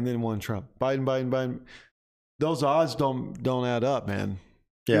 right? And then 1 Trump. Biden. Those odds don't add up, man.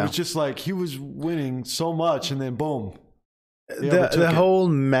 Yeah. It was just like he was winning so much and then boom. The whole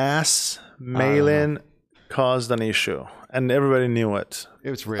mass mail-in caused an issue and everybody knew it. It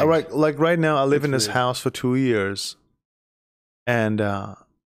was rigged. Like right now, I live in this house for 2 years and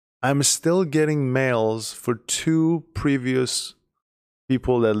I'm still getting mails for 2 previous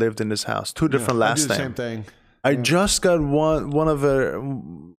people that lived in this house. 2 different last names. Same thing. I just got one of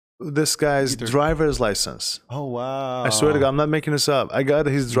this guy's driver's license. Oh wow! I swear to God, I'm not making this up. I got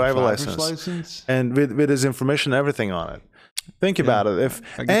his driver's license and with his information, everything on it. Think about it.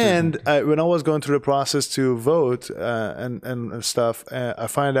 When I was going through the process to vote and stuff, I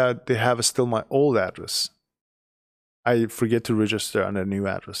find out they have still my old address. I forget to register on a new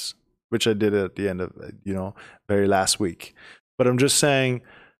address, which I did at the end of, very last week. But I'm just saying,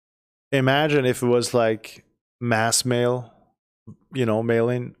 imagine if it was like mass mail,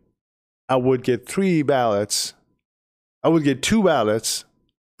 mailing, I would get 3 ballots. I would get 2 ballots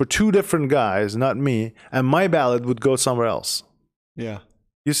for 2 different guys, not me, and my ballot would go somewhere else. Yeah.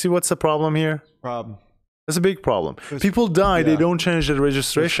 You see what's the problem here? That's a big problem. People die, they don't change the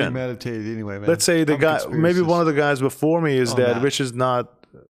registration. It's premeditated anyway, man. Let's say maybe one of the guys before me is dead, which is not,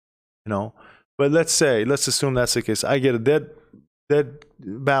 but let's assume that's the case. I get a dead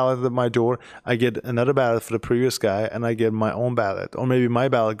ballot at my door. I get another ballot for the previous guy, and I get my own ballot. Or maybe my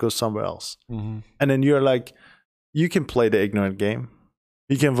ballot goes somewhere else. Mm-hmm. And then you're like, you can play the ignorant game.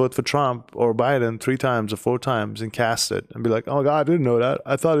 You can vote for Trump or Biden 3 times or 4 times and cast it and be like, oh, God, I didn't know that.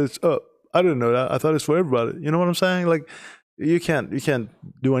 I didn't know that. I thought it's for everybody. You know what I'm saying? Like, you can't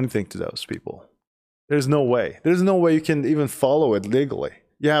do anything to those people. There's no way. There's no way you can even follow it legally.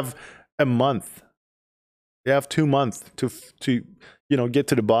 You have a month. You have 2 months to get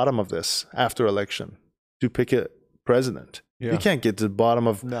to the bottom of this after election to pick a president. Yeah. You can't get to the bottom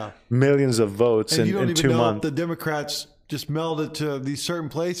of millions of votes in 2 months. You don't even know if the Democrats just mailed it to these certain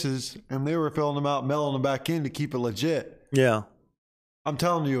places and they were filling them out, mailing them back in to keep it legit. Yeah. I'm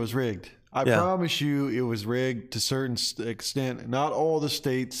telling you it was rigged. I promise you it was rigged to a certain extent. Not all the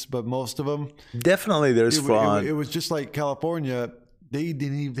states, but most of them. Definitely there's fraud. It was just like California. They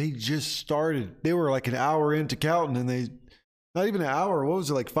just started. They were like an hour into counting and not even an hour. What was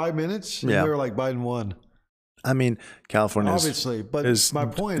it, like 5 minutes? And they were like Biden won. I mean, California obviously, but my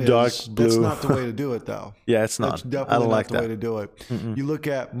point is blue. That's not the way to do it, though. Yeah, it's not. That's definitely not the way to do it. Mm-mm. You look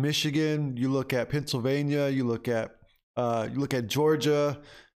at Michigan, you look at Pennsylvania, you look at Georgia.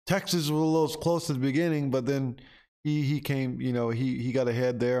 Texas was a little close to the beginning, but then he came. He got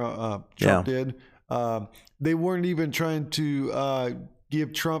ahead there. Trump did. They weren't even trying to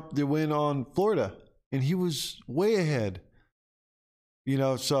give Trump the win on Florida. and he was way ahead. You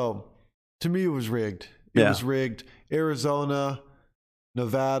know, so to me, it was rigged. It was rigged. Arizona,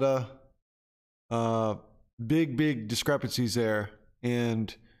 Nevada, big discrepancies there.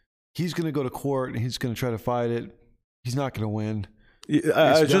 And he's going to go to court and he's going to try to fight it. He's not going to win.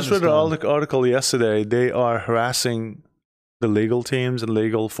 I just read an article yesterday. They are harassing the legal teams and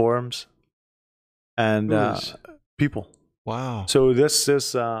legal forums and people. Wow. So this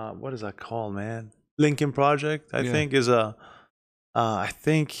is, what is that called, man? Lincoln Project, I think, is a... I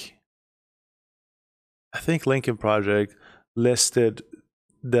think Lincoln Project listed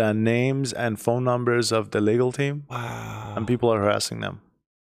the names and phone numbers of the legal team. Wow. And people are harassing them.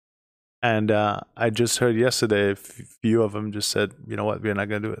 And I just heard yesterday a few of them just said, you know what, we're not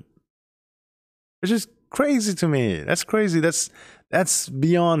going to do it. It's just crazy to me. That's crazy. That's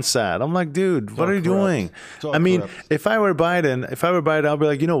beyond sad. I'm like, dude, what are you doing? I mean, if I were Biden, I'll be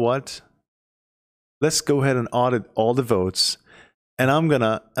like, you know what? Let's go ahead and audit all the votes. And I'm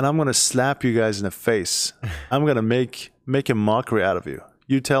gonna slap you guys in the face. I'm gonna make a mockery out of you.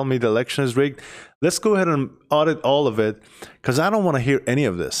 You tell me the election is rigged. Let's go ahead and audit all of it, because I don't want to hear any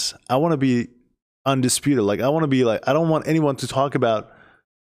of this. I want to be undisputed. Like I don't want anyone to talk about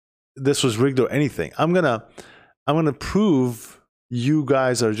this was rigged or anything. I'm gonna prove you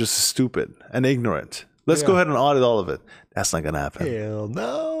guys are just stupid and ignorant. Let's go ahead and audit all of it. That's not gonna happen. Hell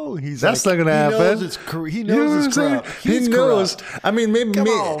no. That's not gonna happen. He knows it's corrupt. He knows. I mean, maybe. Come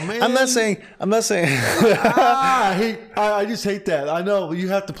on, man. I'm not saying. I just hate that. I know you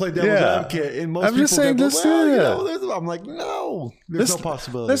have to play devil's advocate, and most people saying, go, let's do that. I'm like, no, there's no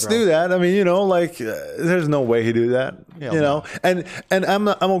possibility. Let's do that. I mean, you know, like, there's no way he do that. Yeah, you know, and I'm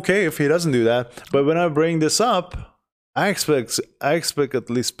okay if he doesn't do that. But when I bring this up, I expect at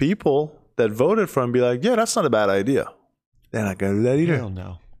least people that voted for him be like, yeah, that's not a bad idea. They're not going to do that either. Hell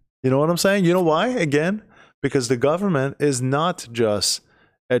no. You know what I'm saying? You know why? Again, because the government is not just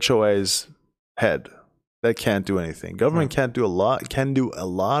HOA's head that can't do anything. Government can do a lot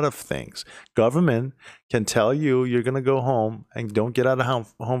of things. Government can tell you you're going to go home and don't get out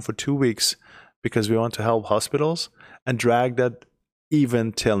of home for 2 weeks because we want to help hospitals, and drag that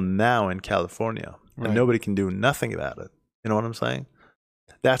even till now in California. Right. And nobody can do nothing about it. You know what I'm saying?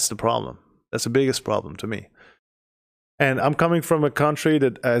 That's the problem. That's the biggest problem to me. And I'm coming from a country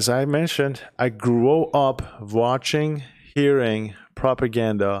that, as I mentioned, I grew up watching, hearing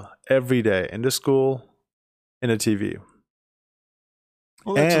propaganda every day in the school, in the TV.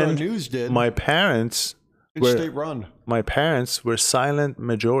 Well, that's what our news did. My parents were state-run. My parents were silent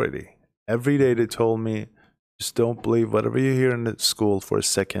majority. Every day they told me, just don't believe whatever you hear in the school for a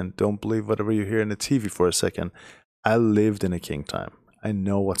second. Don't believe whatever you hear in the TV for a second. I lived in a king time. I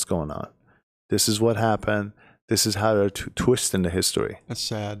know what's going on. This is what happened. This is how they're twisting the history. That's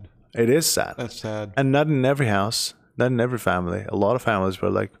sad. It is sad. That's sad. And not in every house, not in every family. A lot of families were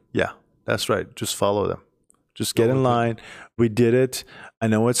like, yeah, that's right. Just follow them. Just get in line. We did it. I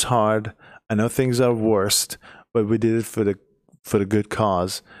know it's hard. I know things are worst, but we did it for the good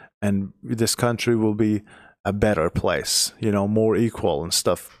cause. And this country will be a better place, you know, more equal and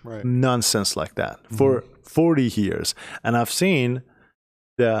stuff. Right. Nonsense like that for 40 years. And I've seen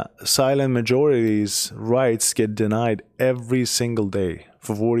the silent majority's rights get denied every single day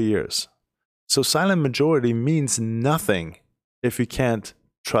for 40 years. So silent majority means nothing if you can't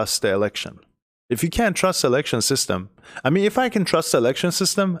trust the election. If you can't trust the election system, I mean, if I can trust the election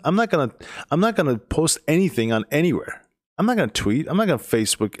system, I'm not gonna post anything on anywhere. I'm not gonna tweet. I'm not gonna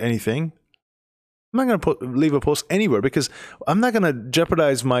Facebook anything. I'm not gonna leave a post anywhere because I'm not gonna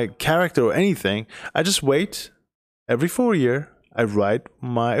jeopardize my character or anything. I just wait. Every 4 years, I write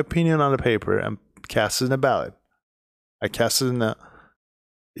my opinion on the paper and cast it in a ballot. I cast it in a,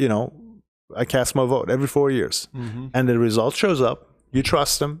 you know, I cast my vote every 4 years, and the result shows up. You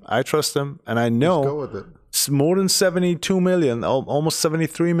trust them, I trust them, and I know go with it. More than 72 million, almost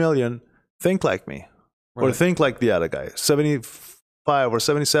 73 million, think like me, or think like the other guy. 75 or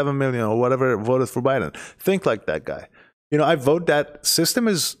 77 million or whatever voted for Biden. Think like that guy. You know, I vote that system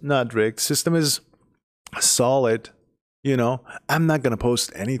is not rigged. System is solid. You know, I'm not going to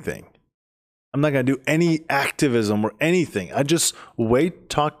post anything. I'm not going to do any activism or anything. I just wait,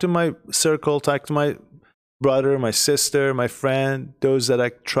 talk to my circle, talk to my brother, my sister, my friend, those that I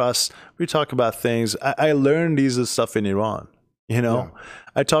trust. We talk about things. I learned these stuff in Iran. You know,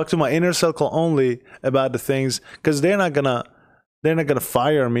 I talk to my inner circle only about the things because they're not gonna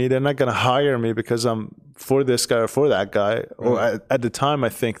fire me. They're not gonna hire me because I'm for this guy or for that guy. Or at the time I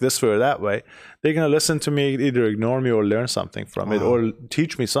think this way or that way. They're gonna listen to me, either ignore me or learn something from it or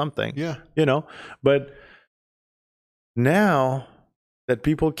teach me something. Yeah, you know. But now that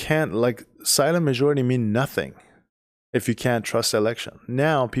people can't, like silent majority mean nothing if you can't trust the election.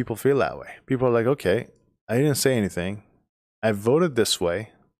 Now people feel that way. People are like, okay, I didn't say anything. I voted this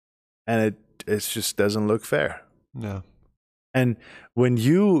way, and it just doesn't look fair. No. And when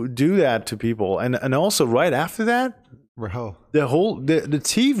you do that to people, and also right after that, the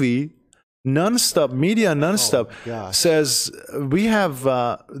TV nonstop, media nonstop says we have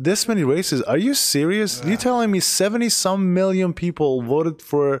this many races. Are you serious? You telling me 70-some million people voted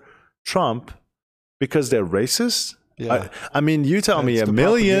for Trump because they're racist? Yeah. I mean, you tell me 1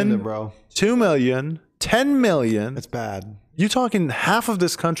 million, 2 million, 10 million. That's bad. You talking half of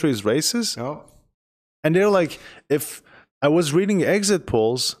this country is racist? Oh. And they're like, if I was reading exit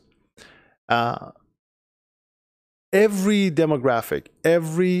polls, every demographic,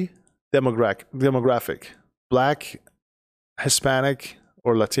 Black, Hispanic,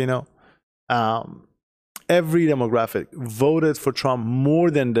 or Latino, every demographic voted for Trump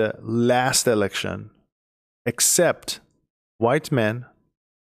more than the last election, except white men.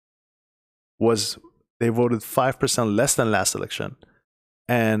 They voted 5% less than last election,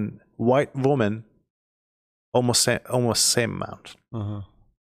 and white women almost same amount.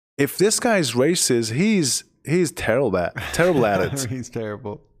 If this guy's racist, he's terrible at it. He's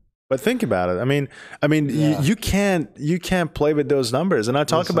terrible. But think about it. I mean, you can't play with those numbers. And I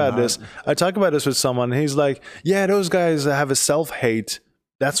talk about this with someone. He's like, yeah, those guys have a self-hate.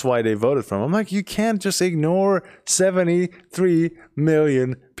 That's why they voted for him. I'm like, you can't just ignore 73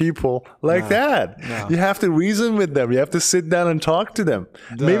 million people like that. No. You have to reason with them. You have to sit down and talk to them.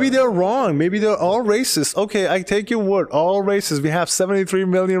 Maybe they're wrong. Maybe they're all racist. Okay, I take your word. All racist. We have 73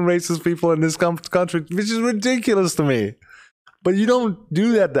 million racist people in this country, which is ridiculous to me. But you don't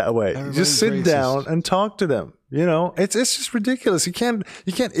do that way. Everybody's just sit down and talk to them. You know, it's just ridiculous. You can't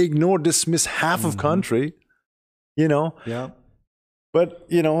dismiss half of country. You know. Yeah. But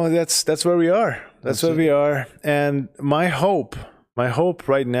you know, that's where we are. That's where we are. And my hope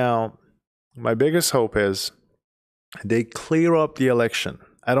right now, my biggest hope is they clear up the election.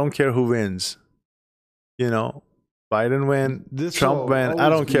 I don't care who wins. You know, Biden win, Trump win. I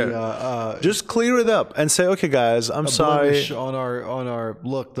don't care. Just clear it up and say, okay, guys, I'm sorry. On our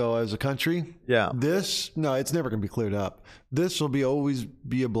look though, as a country. Yeah. It's never going to be cleared up. This will always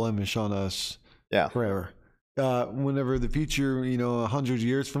be a blemish on us. Yeah. Forever. Whenever the future, 100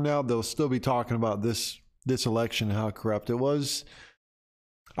 years from now, they'll still be talking about this election, how corrupt it was.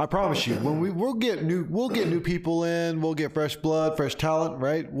 I promise you, when we'll get new people in, we'll get fresh blood, fresh talent,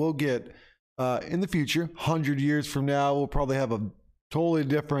 right? We'll get in the future, 100 years from now, we'll probably have a totally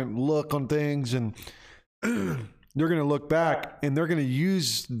different look on things, and they're going to look back and they're going to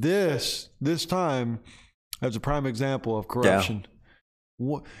use this time as a prime example of corruption. Yeah.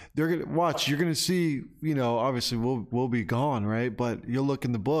 They're gonna watch. You're gonna see. Obviously, we'll be gone, right? But you'll look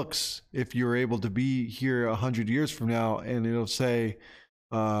in the books if you're able to be here 100 years from now, and it'll say,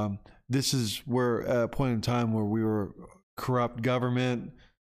 "This is where a point in time where we were corrupt government."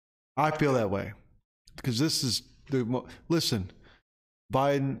 I feel that way because this is listen.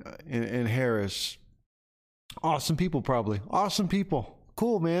 Biden and Harris, awesome people, probably awesome people.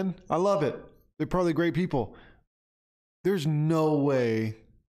 Cool, man. I love it. They're probably great people. There's just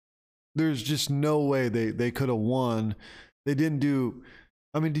no way they could have won. They didn't do.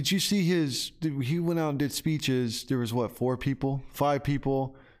 I mean, did you see he went out and did speeches. There was 5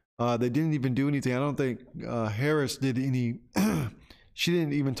 people. They didn't even do anything. I don't think Harris did any. She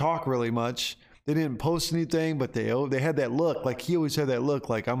didn't even talk really much. They didn't post anything, but they had that look. Like he always had that look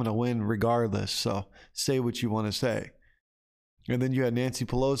like, I'm going to win regardless. So say what you want to say. And then you had Nancy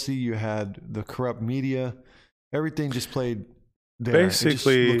Pelosi. You had the corrupt media. Everything just played there.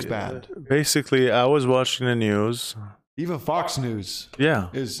 Basically, it just looks bad. Basically, I was watching the news. Even Fox News,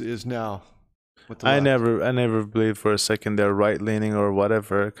 is now. With the I never believed for a second they're right leaning or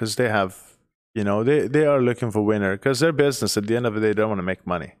whatever, because they have, they are looking for winner because their business at the end of the day they don't want to make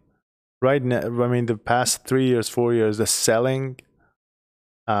money. Right now, I mean, the past 3 years, 4 years, the selling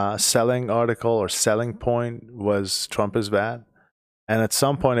article or selling point was Trump is bad, and at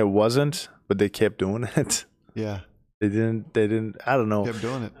some point it wasn't, but they kept doing it. Yeah. They didn't, I don't know. Kept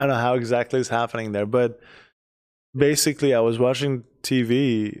doing it. I don't know how exactly it's happening there, but basically I was watching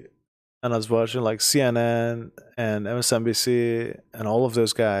TV and I was watching like CNN and MSNBC and all of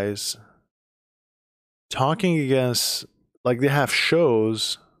those guys talking against, like they have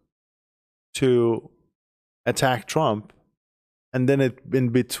shows to attack Trump, and then in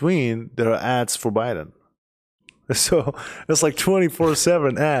between there are ads for Biden. So it's like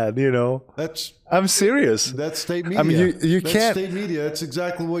 24/7 ad, you know. I'm serious. That's state media. I mean, you can't. State media. It's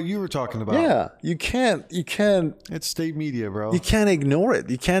exactly what you were talking about. Yeah, you can't. It's state media, bro. You can't ignore it.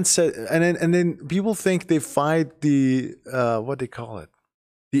 You can't say. And then people think they fight the what they call it,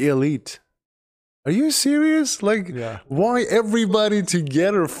 the elite. Are you serious? Like, why everybody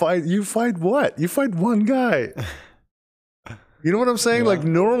together fight? You fight what? You fight one guy. You know what I'm saying? Like,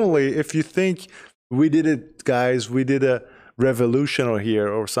 normally, if you think we did it, guys, we did a revolution or here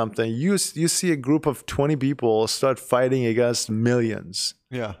or something, you see a group of 20 people start fighting against millions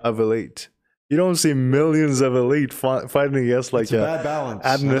of elite. You don't see millions of elite fighting against like a bad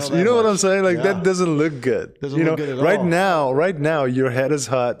balance. You know what I'm saying? Like that doesn't look good. Doesn't look good at all. Right now, your head is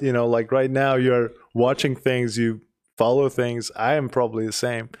hot. You know, like right now you're watching things, you follow things. I am probably the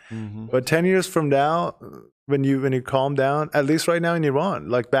same. Mm-hmm. But 10 years from now, when you calm down, at least right now in Iran,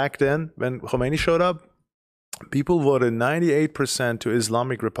 like back then when Khomeini showed up, people voted 98% to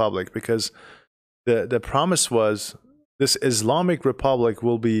Islamic Republic because the promise was this Islamic Republic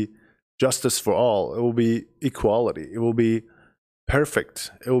will be justice for all. It will be equality. It will be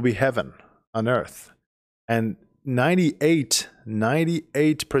perfect. It will be heaven on earth. And 98%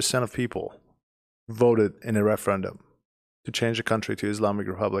 of people voted in a referendum to change the country to Islamic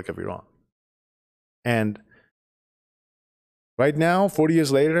Republic of Iran. And right now, 40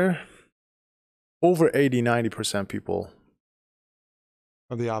 years later, over 80-90% people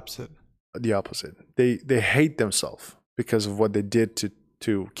are the opposite. The opposite. They hate themselves because of what they did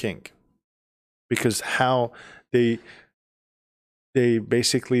to King. Because how they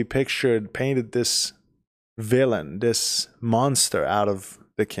basically painted this villain, this monster out of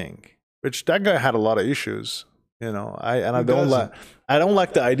the king. Which that guy had a lot of issues, you know. I don't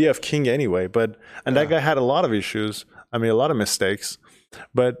like the idea of king anyway, but that guy had a lot of issues. I mean, a lot of mistakes,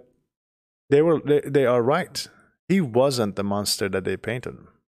 but they are right. He wasn't the monster that they painted him.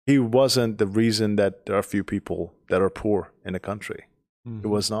 He wasn't the reason that there are few people that are poor in the country. Mm-hmm. It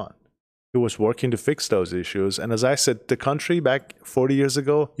was not. He was working to fix those issues. And as I said, the country back 40 years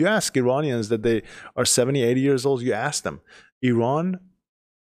ago, you ask Iranians that they are 70, 80 years old, you ask them. Iran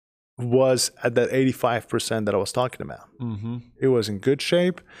was at that 85% that I was talking about. Mm-hmm. It was in good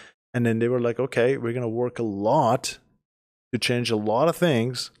shape. And then they were like, okay, we're going to work a lot to change a lot of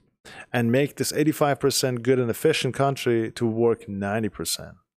things and make this 85% good and efficient country to work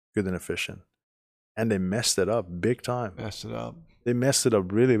 90% good and efficient. And they messed it up big time. They messed it up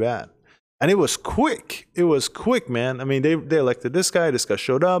really bad. And it was quick. It was quick, man. I mean, they elected this guy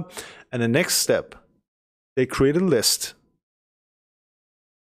showed up. And the next step, they created a list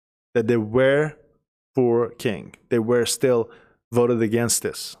that they were for king. They were still voted against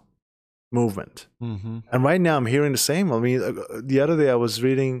this movement. Mm-hmm. And right now I'm hearing the same. I mean, the other day I was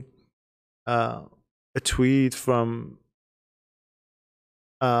reading a tweet from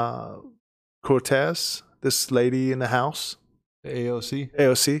Cortez, this lady in the house.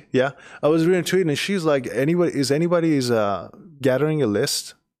 AOC, yeah. I was reading a tweet and she's like, anybody gathering a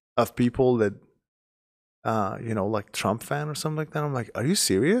list of people that, like Trump fan or something like that. I'm like, are you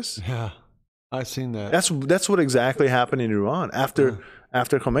serious? Yeah, I've seen that. That's what exactly happened in Iran. After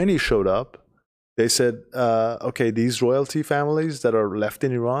Khomeini showed up, they said, okay, these royalty families that are left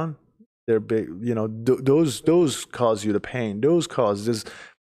in Iran, they're big, those cause you the pain. Those cause this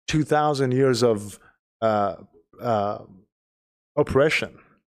 2,000 years of oppression,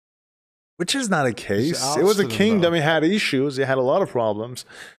 which is not a case. It was a kingdom. It had issues. It had a lot of problems,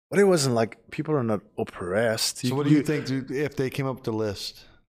 but it wasn't like people are not oppressed. So what do you think if they came up with the list?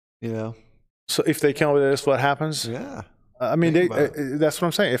 So if they came up with this, what happens? Yeah. I mean, that's what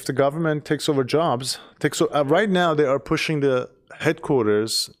I'm saying. If the government takes over jobs, right now they are pushing the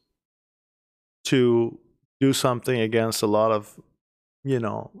headquarters to do something against a lot of,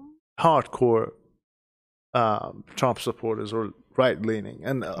 hardcore Trump supporters or right-leaning.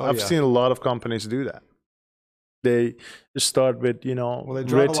 And I've seen a lot of companies do that. They just start with, they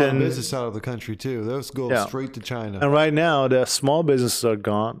drive a lot of business out of the country too. Those go straight to China. And right now, the small businesses are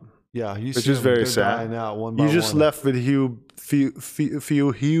gone. Yeah, which is very sad. You just left with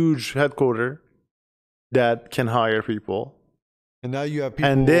few huge headquarters that can hire people. And now you have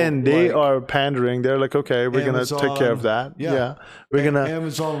people. And then they are pandering. They're like, okay, we're going to take care of that. Yeah. We're going to.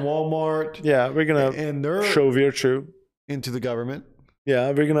 Amazon, Walmart. Yeah, we're going to show virtue. Into the government.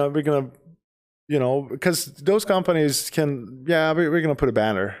 Yeah, we're going to, because those companies can, we're going to put a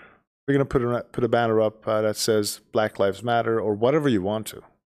banner. We're going to put a banner up that says Black Lives Matter or whatever you want to.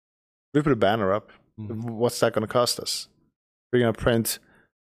 We put a banner up. Mm-hmm. What's that going to cost us? We're going to print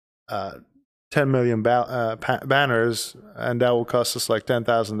 10 million banners, and that will cost us like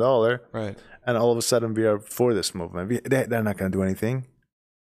 $10,000. Right. and all of a sudden we are for this movement. They're not going to do anything.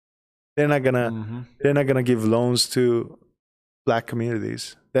 They're not gonna give loans to Black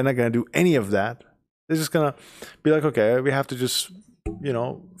communities. They're not gonna do any of that. They're just gonna be like, okay, we have to just,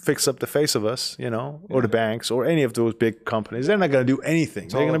 fix up the face of us, or the banks or any of those big companies. They're not gonna do anything.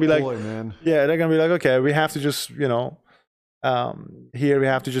 They're gonna be like, man. Yeah, they're gonna be like, okay, we have to just, here we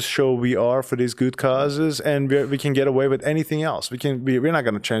have to just show we are for these good causes, and we can get away with anything else. We're not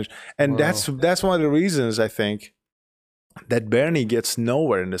gonna change, and that's one of the reasons I think that Bernie gets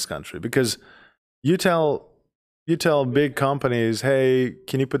nowhere in this country, because you tell big companies, hey,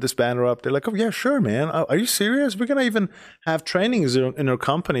 can you put this banner up? They're like, oh yeah, sure, man. Are you serious? We're gonna even have trainings in our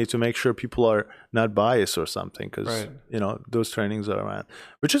company to make sure people are not biased or something, because those trainings are around,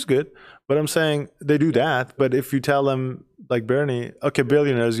 which is good. But I'm saying they do that. But if you tell them, like Bernie, okay,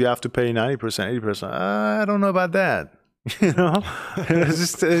 billionaires, you have to pay 90%, 80%. I don't know about that. It's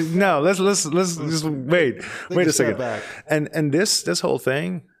just no. Let's just wait a second. Back. And this whole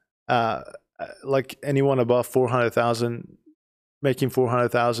thing, like anyone above 400,000, making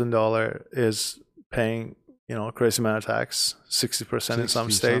 $400,000 is paying a crazy amount of tax, 60% in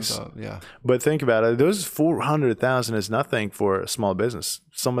some states. Yeah. But think about it. Those 400,000 is nothing for a small business.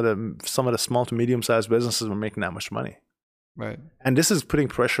 Some of the small to medium sized businesses are making that much money. Right. And this is putting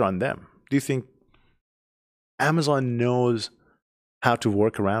pressure on them. Do you think Amazon knows how to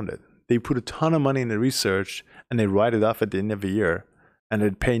work around it? They put a ton of money in the research, and they write it off at the end of the year, and they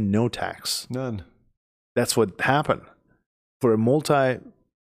pay no tax. None. That's what happened. For a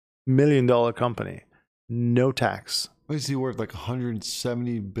multi-million-dollar company, no tax. What is he worth, like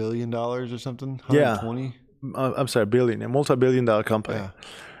 $170 billion or something? 120? Yeah. I'm sorry, billion. A multi-billion-dollar company.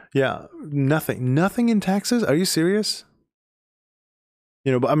 Yeah. Nothing in taxes? Are you serious?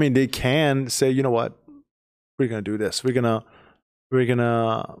 But I mean, they can say, you know what? We're going to do this. We're going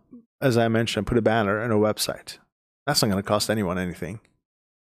to, as I mentioned, put a banner on our website. That's not going to cost anyone anything.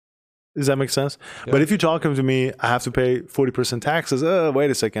 Does that make sense? Yeah. But if you're talking to me, I have to pay 40% taxes.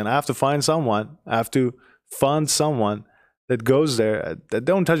 Wait a second. I have to find someone. I have to fund someone that goes there, that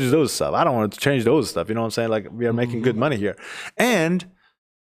don't touch those stuff. I don't want to change those stuff. You know what I'm saying? Like, we are making good money here. And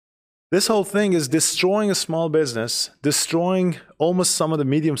this whole thing is destroying a small business, destroying almost some of the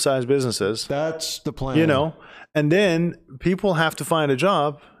medium-sized businesses. That's the plan. And then people have to find a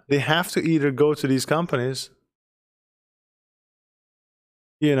job. They have to either go to these companies,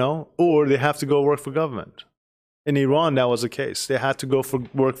 or they have to go work for government. In Iran, that was the case. They had to go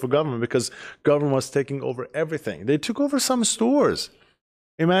work for government because government was taking over everything. They took over some stores.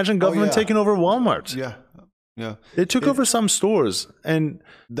 Imagine government taking over Walmart. Yeah. They took over some stores, and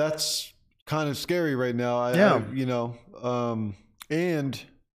that's kind of scary right now. And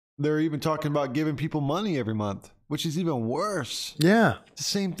they're even talking about giving people money every month, which is even worse. Yeah. It's the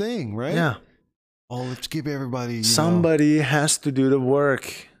same thing, right? Yeah. Oh, let's give everybody. Somebody has to do the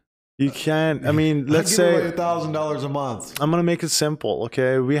work. You can't. I mean, let's say $1,000 a month. I'm gonna make it simple.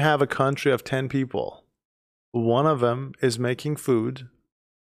 Okay, we have a country of 10 people. One of them is making food.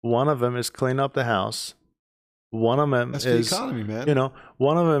 One of them is cleaning up the house. One of them That's is the economy, man.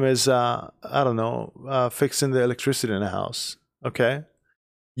 One of them is fixing the electricity in the house. Okay,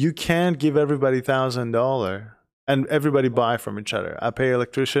 you can't give everybody $1,000 and everybody buy from each other. I pay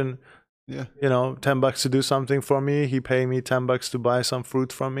electrician, $10 to do something for me. He pay me $10 to buy some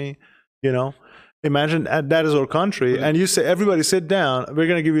fruit from me. Imagine that is our country, and you say, everybody sit down, we're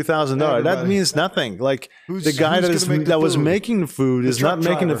going to give you $1,000. That means nothing. Like, the guy that was making the food is not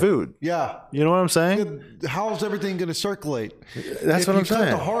making the food. Yeah. You know what I'm saying? How's everything going to circulate? That's what I'm saying. If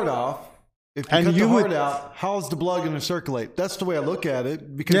you cut the heart off, out, how's the blood going to circulate? That's the way I look at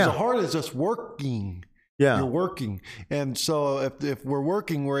it, because the heart is just working. Yeah. You're working. And so if we're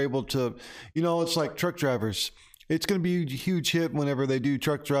working, we're able to, it's like truck drivers. It's going to be a huge hit whenever they do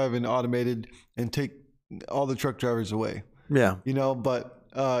truck driving automated and take all the truck drivers away. Yeah. But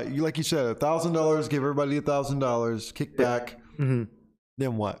like you said, $1,000, give everybody $1,000, kick back. Mm-hmm.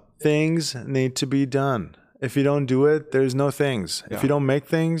 Then what? Things need to be done. If you don't do it, there's no things. Yeah. If you don't make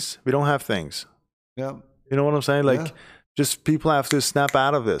things, we don't have things. Yeah. You know what I'm saying? Like, just people have to snap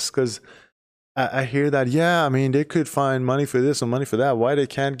out of this, because I hear that, I mean, they could find money for this and money for that. Why they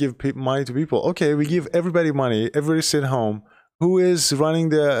can't give money to people? Okay, we give everybody money. Everybody sit home. Who is running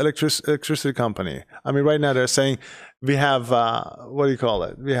the electricity company? I mean, right now they're saying we have, what do you call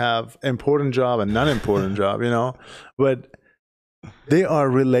it? We have important job and non-important job, But they are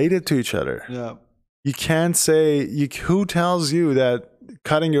related to each other. Yeah. You can't say, who tells you that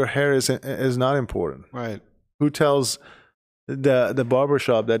cutting your hair is not important? Right. Who tells the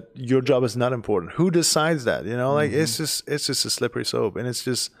barbershop that your job is not important? Who decides that? It's just a slippery slope, and it's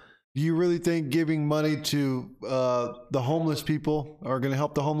just Do you really think giving money to the homeless people are going to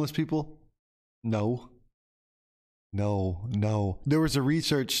help the homeless people? No. There was a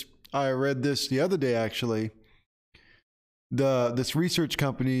research, I read this the other day actually. This research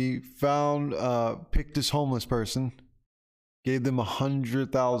company picked this homeless person, gave them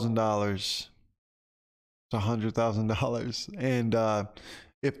 $100,000. $100,000, and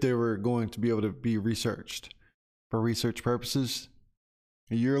if they were going to be able to be researched for research purposes.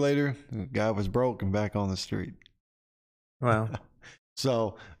 A year later, the guy was broke and back on the street. Wow.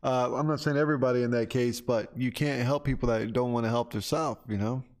 So I'm not saying everybody in that case, but you can't help people that don't want to help themselves, you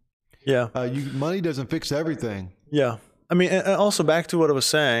know? Yeah. Money doesn't fix everything. Yeah. I mean, and also back to what I was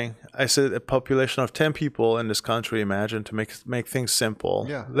saying, I said a population of 10 people in this country, imagine, to make things simple.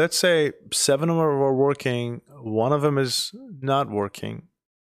 Yeah. Let's say 7 of them are working, one of them is not working.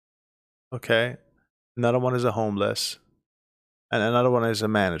 Okay. Another one is a homeless. And another one is a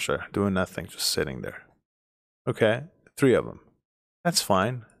manager doing nothing, just sitting there. Okay. 3 of them. That's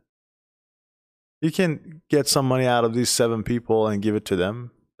fine. You can get some money out of these 7 people and give it to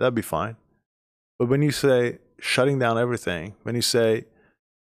them. That'd be fine. But when you say shutting down everything, when you say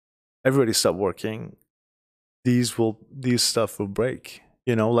everybody stop working, these stuff will break.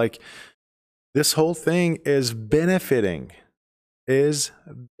 You know, like this whole thing is benefiting big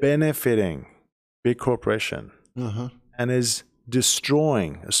corporation and is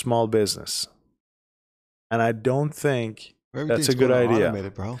destroying a small business. And I don't think that's a good idea.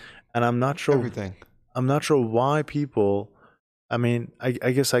 Automated, bro. And I'm not sure everything. I'm not sure why people. I mean, I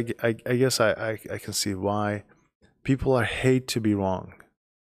guess I can see why people hate to be wrong.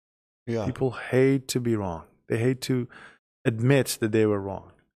 Yeah. People hate to be wrong. They hate to admit that they were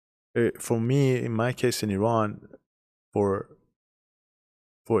wrong. For me, in my case in Iran, for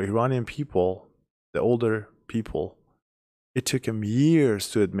Iranian people, the older people, it took them years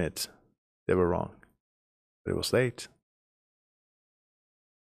to admit they were wrong. But it was late.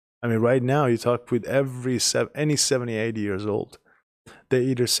 I mean, right now, you talk with any 70, 80 years old, they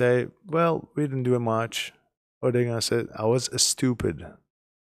either say, well, we didn't do much, or they're going to say, I was stupid.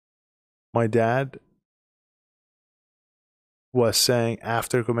 My dad was saying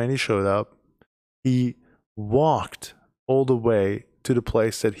after Khomeini showed up, he walked all the way to the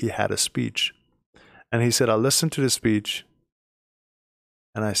place that he had a speech. And he said, I listened to the speech,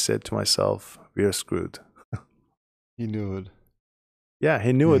 and I said to myself, we are screwed. He knew it. Yeah,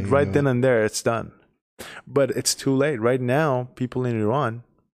 he knew it right then and there. It's done. But it's too late. Right now, people in Iran,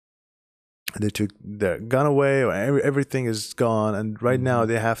 they took their gun away, or everything is gone. And right now,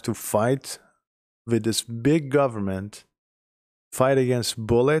 they have to fight with this big government, fight against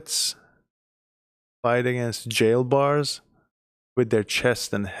bullets, fight against jail bars with their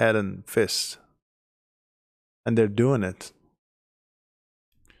chest and head and fist. And they're doing it.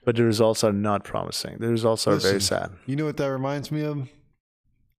 But the results are not promising. The results are very sad. You know what that reminds me of?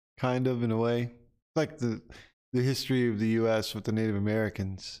 Kind of, in a way. Like the history of the U.S. with the Native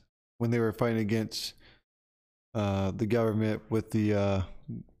Americans when they were fighting against the government with the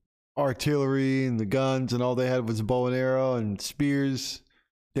artillery and the guns, and all they had was a bow and arrow and spears.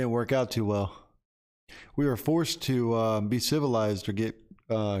 Didn't work out too well. We were forced to be civilized or get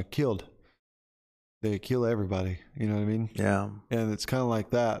killed. They kill everybody, you know what I mean? Yeah. And it's kind of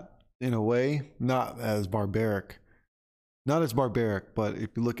like that in a way, not as barbaric. Not as barbaric, but if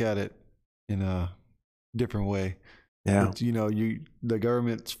you look at it in a different way. Yeah. It's, you know, the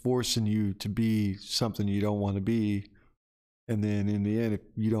government's forcing you to be something you don't want to be. And then in the end, if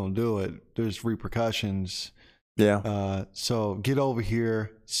you don't do it, there's repercussions. Yeah. So get over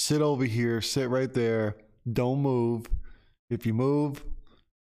here, sit right there. Don't move. If you move,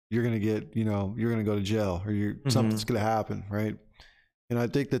 you're going to get, you're going to go to jail, or something's going to happen, right? And I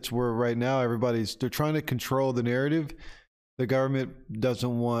think that's where right now they're trying to control the narrative. The government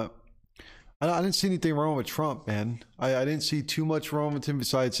doesn't want, I didn't see anything wrong with Trump, man. I didn't see too much wrong with him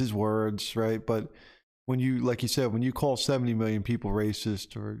besides his words, right? But when you, like you said, when you call 70 million people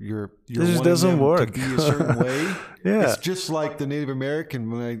racist, or you're this doesn't work to be a certain way, yeah, it's just like the Native American.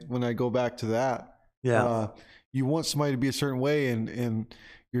 When I go back to that, yeah, you want somebody to be a certain way, and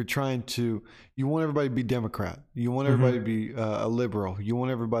you're trying to, you want everybody to be Democrat, you want everybody to be a liberal, you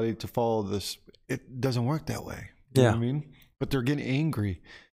want everybody to follow this. It doesn't work that way. You know what I mean? But they're getting angry,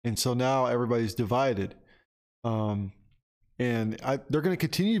 and so now everybody's divided. And they're going to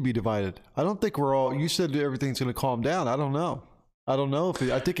continue to be divided. I don't think you said everything's going to calm down. I don't know.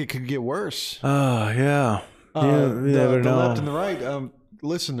 I think it could get worse. Yeah. You never know. The left and the right.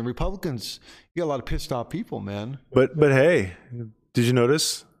 Listen, the Republicans, you got a lot of pissed off people, man. But hey, did you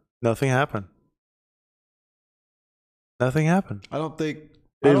notice? Nothing happened. Nothing happened. I don't think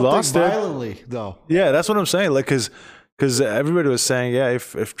They lost it violently, though. Yeah, that's what I'm saying. Like, because everybody was saying, yeah,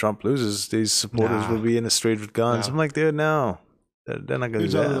 if Trump loses, these supporters will be in the street with guns. I'm like, dude, no. They're not going to do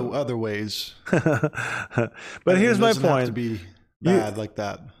that. There's other ways. But here's my point. Have to be bad like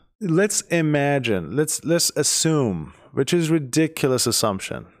that. Let's imagine, let's assume, which is ridiculous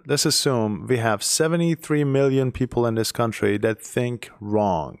assumption. Let's assume we have 73 million people in this country that think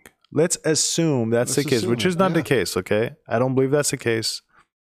wrong. Let's assume that's the case, which is not the case, okay? I don't believe that's the case.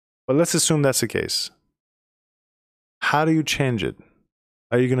 But let's assume that's the case. How do you change it?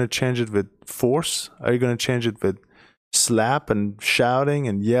 Are you going to change it with force? Are you going to change it with slap and shouting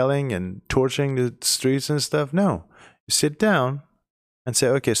and yelling and torching the streets and stuff? No. You sit down and say,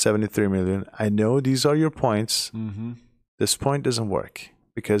 okay, 73 million, I know these are your points. Mm-hmm. This point doesn't work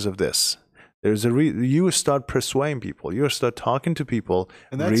because of this. There's you start persuading people. You start talking to people,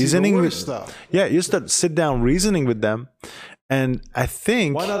 and that's reasoning with stuff. Yeah, you sit down reasoning with them. And I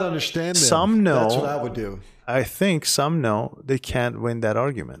think why not understand them? Some know. That's what I would do. I think some know they can't win that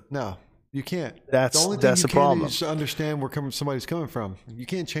argument. No, you can't. That's the only thing that's you a problem. Is to understand where somebody's coming from. You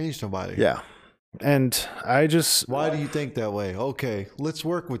can't change somebody. Yeah, and I just why do you think that way? Okay, let's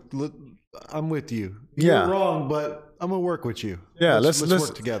work with. I'm with you. You're wrong, but I'm gonna work with you. Yeah, let's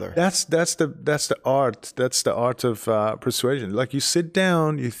work together. That's the art. That's the art of persuasion. Like you sit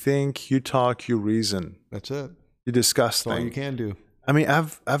down, you think, you talk, you reason. That's it. You discuss things. All you can do. I mean,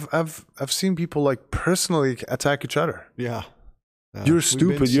 I've seen people like personally attack each other. Yeah. You're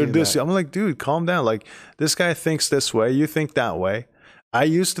stupid. You're this. I'm like, dude, calm down. Like this guy thinks this way. You think that way. I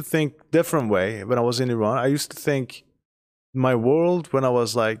used to think different way when I was in Iran. I used to think my world when I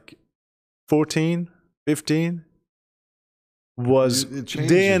was like 14, 15 was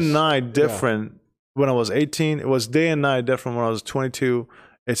day and night different. When I was 18, it was day and night different when I was 22.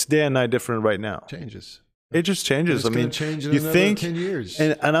 It's day and night different right now. Changes. It just changes. I mean, change in you think 10 years.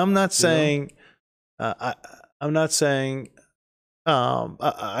 And I'm not saying, I'm not saying,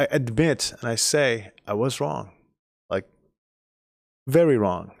 I admit and I say I was wrong, like very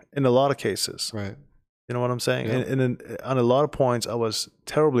wrong in a lot of cases. Right. You know what I'm saying? Yeah. And on a lot of points, I was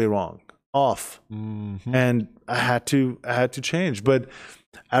terribly wrong, off, and I had to change. But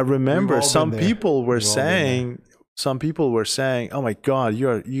I remember some people were saying. Some people were saying, "Oh my God,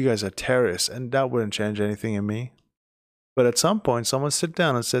 you guys are terrorists," and that wouldn't change anything in me. But at some point, someone sit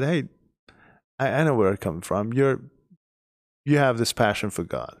down and said, "Hey, I know where I'm coming from. You have this passion for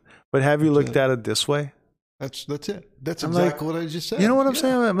God, but have you looked at it this way?" That's it. That's exactly what I just said. You know what I'm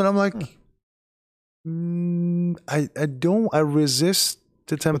saying? But I'm like, I don't. I resist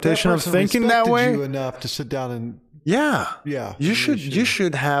the temptation of thinking that way. You enough to sit down and. Yeah. You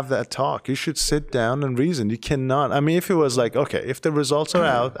should have that talk. You should sit down and reason. You cannot. I mean, if it was like, okay, if the results are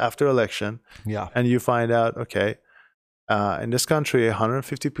out after election, and you find out, okay, in this country,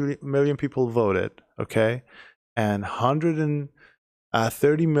 150 million people voted, okay, and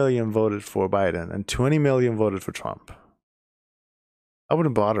 130 million voted for Biden, and 20 million voted for Trump. I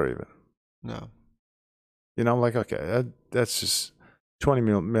wouldn't bother even. No. You know, I'm like, okay, that's just 20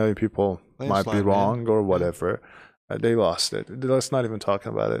 million people might be wrong or whatever. They lost it. Let's not even talk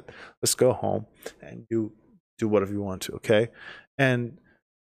about it. Let's go home and do whatever you want to, okay? And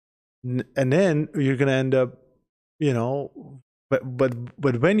then you're gonna end up, you know, but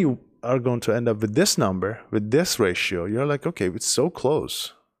when you are going to end up with this number, with this ratio, you're like, okay, it's so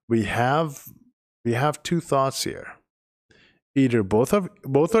close. We have two thoughts here. Either both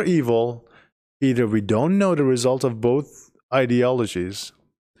are evil, either we don't know the result of both ideologies,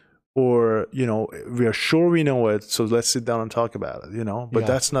 or, you know, we are sure we know it, so let's sit down and talk about it, you know? But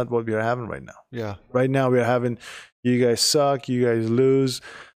that's not what we are having right now. Yeah. Right now we are having, you guys suck, you guys lose,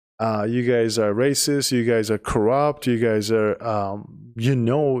 you guys are racist, you guys are corrupt, you guys are, you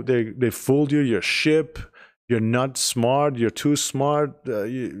know, they fooled you, you're sheep, you're not smart, you're too smart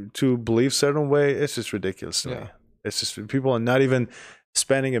to believe certain way. It's just ridiculous to me. It's just, people are not even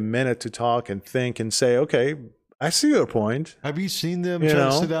spending a minute to talk and think and say, okay, I see your point. Have you seen them try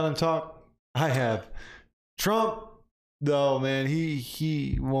to sit down and talk? I have. Trump, though, man,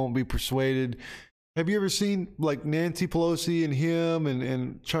 he won't be persuaded. Have you ever seen like Nancy Pelosi and him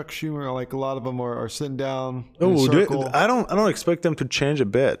and Chuck Schumer? Like a lot of them are sitting down in a circle. I don't expect them to change a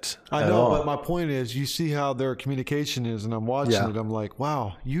bit. I know, but my point is, you see how their communication is, and I'm watching it. I'm like,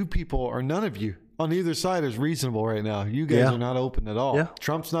 wow, you people are, none of you on either side is reasonable right now. You guys are not open at all.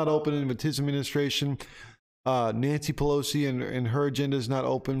 Trump's not open with his administration. Nancy Pelosi and her agenda is not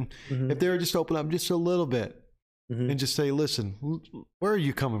open. If they were just open up just a little bit and just say, listen, where are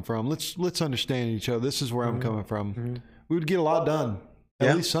you coming from? Let's understand each other. This is where I'm coming from. We would get a lot done.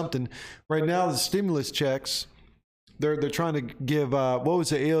 At least something. Right now, the stimulus checks, they're trying to give what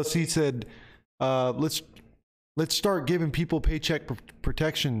was it? AOC said, let's start giving people paycheck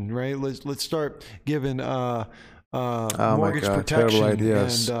protection, right? Let's start giving mortgage protection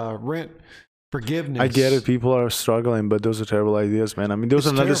and rent forgiveness. I get it. People are struggling, but those are terrible ideas, man. I mean, those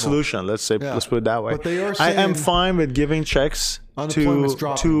are not the solution. Let's put it that way. But they are saying I am fine with giving checks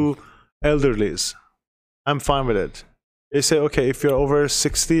to elderlies. I'm fine with it. They say, okay, if you're over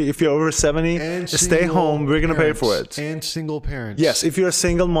 60, if you're over 70, stay home. We're going to pay for it. And single parents. Yes. If you're a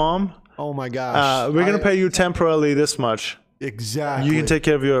single mom, oh my gosh, we're going to pay you temporarily this much. Exactly. You can take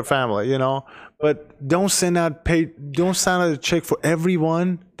care of your family, you know, but don't send out a check for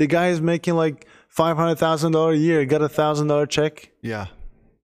everyone. The guy is making like $500,000 a year. He got $1,000 check. Yeah.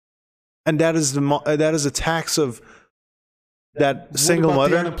 And that is a tax of that single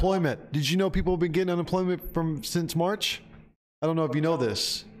mother. The unemployment. Did you know people have been getting unemployment since March? I don't know if you know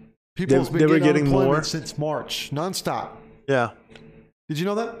this. People have been getting unemployment more since March, nonstop. Yeah. Did you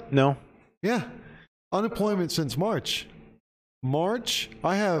know that? No. Yeah. Unemployment since March.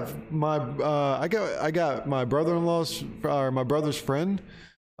 I have my I got my brother-in-law's or my brother's friend.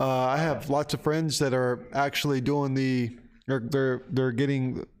 I have lots of friends that are actually doing they're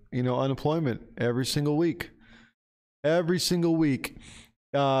getting, you know, unemployment every single week. Every single week.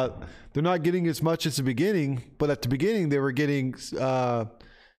 They're not getting as much as the beginning, but at the beginning they were getting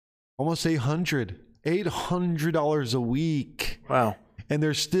almost $800 a week. Wow. And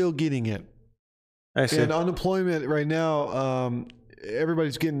they're still getting it. I see. And unemployment right now,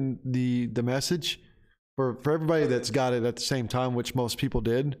 everybody's getting the message. For everybody that's got it at the same time, which most people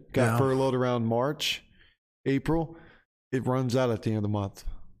got furloughed around March, April, it runs out at the end of the month.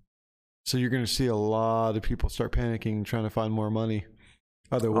 So you're going to see a lot of people start panicking, trying to find more money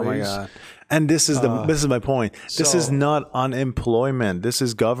other ways. Oh my God. And this is my point. This is not unemployment. This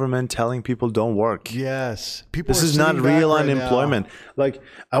is government telling people don't work. Yes. This is not real unemployment. Like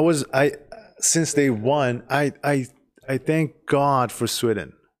since day one, I thank God for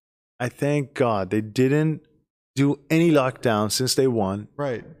Sweden. I thank God they didn't do any lockdown since day one.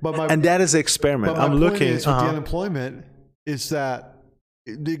 Right. And that is an experiment. I'm looking with the unemployment is that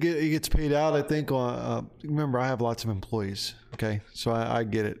it gets paid out, I think, on remember, I have lots of employees, okay? So I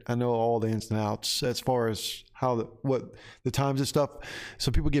get it. I know all the ins and outs as far as what the times and stuff.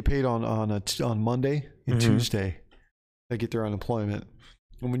 So people get paid on Monday and Tuesday. They get their unemployment.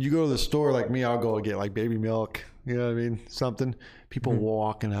 And when you go to the store, like me, I'll go get like baby milk, you know what I mean? Something. People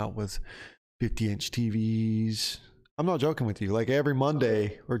walking out with 50-inch TVs. I'm not joking with you. Like every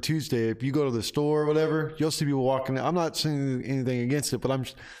Monday or Tuesday, if you go to the store or whatever, you'll see people walking. I'm not saying anything against it, but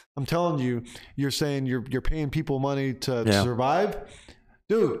I'm telling you, you're saying you're paying people money to survive,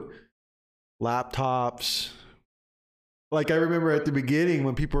 dude. Laptops. Like I remember at the beginning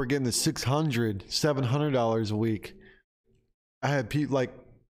when people were getting the $600, $700 a week. I had people like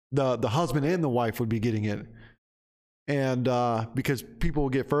the husband and the wife would be getting it, and because people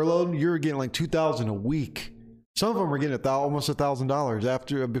would get furloughed, you're getting like $2,000 a week. Some of them were getting almost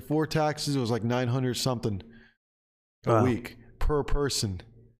 $1,000. Before taxes, it was like $900 something a week per person.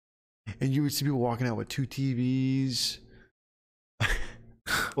 And you would see people walking out with 2 TVs,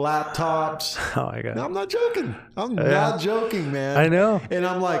 laptops. Oh my God! No, I'm not joking. I'm not joking, man. I know. And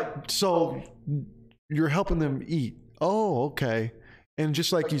I'm like, so you're helping them eat. Oh, okay. And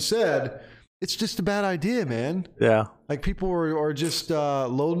just like you said, it's just a bad idea, man. Yeah. Like people are just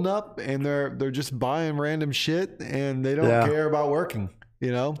loading up and they're just buying random shit and they don't care about working,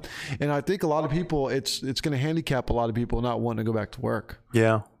 you know? And I think a lot of people, it's going to handicap a lot of people not wanting to go back to work.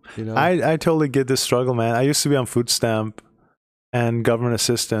 Yeah. You know? I totally get this struggle, man. I used to be on food stamp and government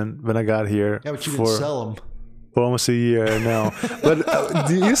assistant when I got here. Yeah, but you didn't sell them. For almost a year now. But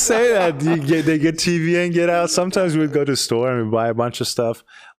do you say that they get TV and get out? Sometimes we would go to the store and we buy a bunch of stuff,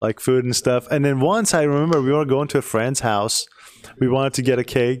 like food and stuff. And then once I remember we were going to a friend's house. We wanted to get a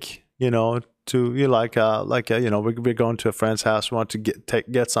cake, you know, we're going to a friend's house. We want to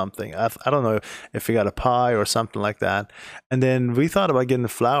get something. I don't know if we got a pie or something like that. And then we thought about getting the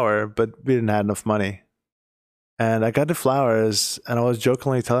flour, but we didn't have enough money. And I got the flowers and I was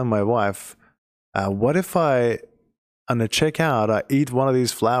jokingly telling my wife, what if on the checkout, I eat one of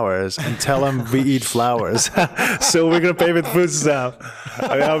these flowers and tell them we eat flowers? So we're going to pay with food stamp.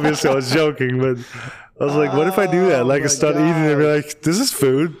 I mean, obviously, I was joking, but I was like, what if I do that? Like, I start eating it and be like, this is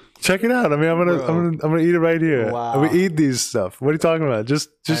food. Check it out. I mean, I'm gonna eat it right here. Wow. And we eat these stuff. What are you talking about? Just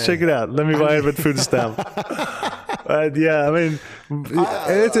check it out. Let me buy it with food stamp. Yeah, I mean,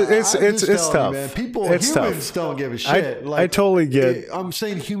 it's tough. Man. Humans don't give a shit. I totally get. I'm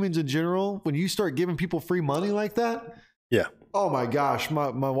saying humans in general. When you start giving people free money like that, yeah. Oh my gosh,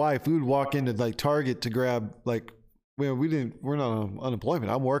 my wife. We would walk into like Target to grab like we're not on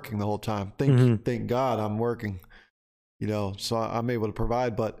unemployment. I'm working the whole time. Thank God I'm working, so I'm able to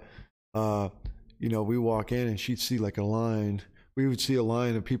provide. But, we walk in and she'd see like a line. We would see a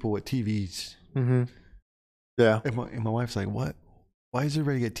line of people with TVs. Mm-hmm. Yeah. And my wife's like, what? Why does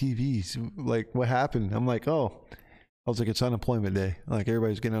everybody get TVs? Like, what happened? I'm like, oh. I was like, it's unemployment day. Like,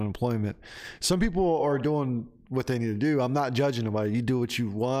 everybody's getting unemployment. Some people are doing what they need to do. I'm not judging nobody. You do what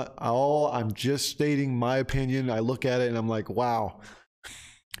you want. I'm just stating my opinion. I look at it and I'm like, wow.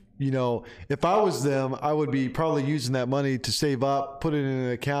 If I was them, I would be probably using that money to save up, put it in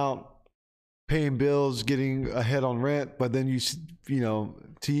an account, paying bills, getting ahead on rent. But then to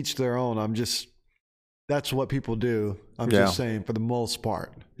each their own. That's what people do. I'm just saying for the most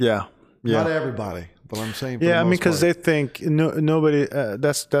part. Yeah. Not everybody. But I'm saying, because they think nobody.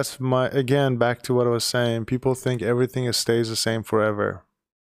 That's my again back to what I was saying. People think everything stays the same forever.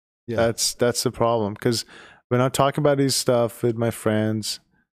 Yeah, that's the problem. Because when I talk about these stuff with my friends,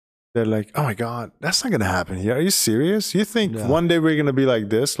 they're like, "Oh my God, that's not gonna happen here. Are you serious? You think one day we're gonna be like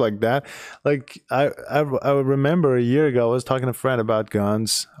this, like that?" Like I remember a year ago, I was talking to a friend about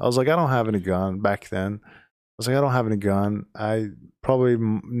guns. I was like, "I don't have any gun back then." I was like, "I don't have any gun. I probably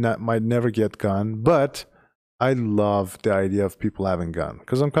might never get gun, but I love the idea of people having gun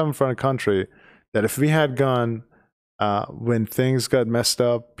because I'm coming from a country that if we had gun, when things got messed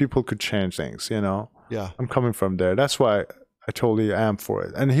up, people could change things. Yeah, I'm coming from there. That's why I totally am for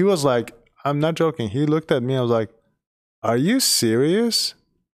it." And he was like, "I'm not joking." He looked at me. I was like, "Are you serious?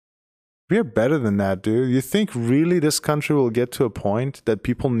 We're better than that, dude. You think really this country will get to a point that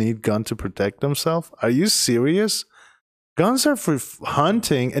people need gun to protect themselves? Are you serious? Guns are for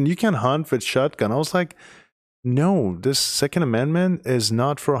hunting, and you can hunt with shotgun." I was like, "No, this Second Amendment is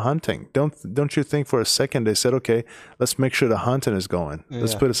not for hunting. Don't you think for a second they said, okay, let's make sure the hunting is going.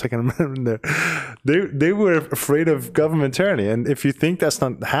 Let's put a Second Amendment there." They were afraid of government tyranny, and if you think that's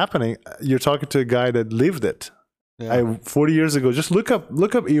not happening, you're talking to a guy that lived it. 40 years ago, just look up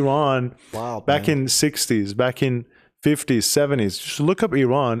Iran. Back in 60s, back in 50s, 70s. Just look up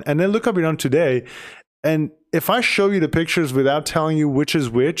Iran, and then look up Iran today. And if I show you the pictures without telling you which is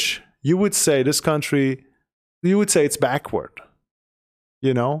which, you would say this country, you would say it's backward.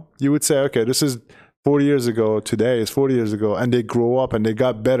 You would say, okay, this is 40 years ago. Today is 40 years ago, and they grow up and they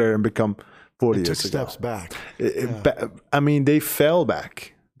got better and become 40 years ago. Steps back. I mean, they fell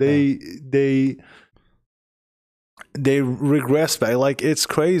back. They regress back. Like, it's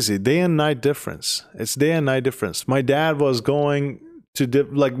crazy. Day and night difference. It's day and night difference. My dad was going to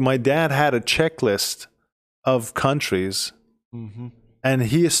my dad had a checklist of countries, and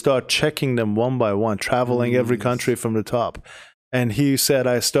he started checking them one by one, traveling every country from the top. And he said,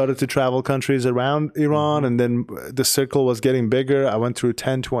 I started to travel countries around Iran, and then the circle was getting bigger. I went through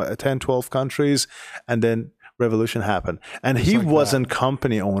 10, 12 countries, and then revolution happened. And he wasn't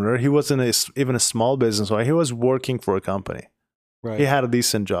company owner. He wasn't even a small business owner. He was working for a company. Right. He had a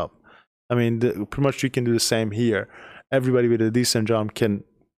decent job. I mean, pretty much you can do the same here. Everybody with a decent job can,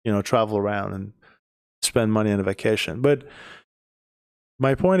 travel around and spend money on a vacation. But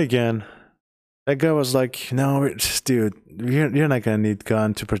my point again, that guy was like, "No, dude, you're not gonna need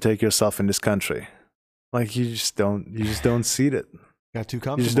gun to protect yourself in this country. Like, you just don't see it. Got too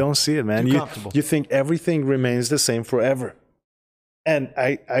comfortable. You just don't see it, man. You think everything remains the same forever." And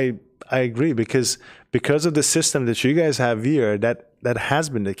I agree, because of the system that you guys have here, that has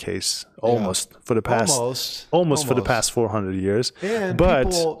been the case almost for the past for the past 400 years. And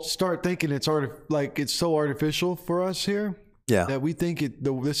people start thinking it's so artificial for us here. Yeah. That we think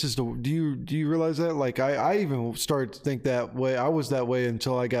this is do you realize that? Like, I even started to think that way. I was that way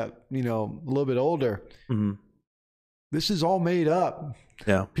until I got, a little bit older. Mm-hmm. This is all made up.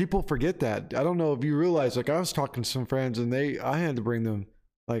 Yeah. People forget that. I don't know if you realize, like, I was talking to some friends and I had to bring them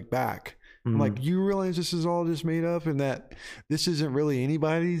back. Mm-hmm. I'm like, you realize this is all just made up and that this isn't really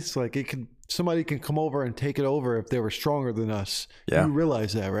anybody's? Like, somebody can come over and take it over if they were stronger than us. Yeah. You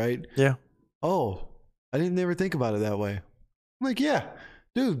realize that, right? Yeah. Oh, I didn't ever think about it that way. I'm like, yeah,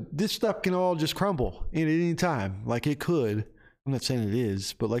 dude, this stuff can all just crumble at any time. Like, it could. I'm not saying it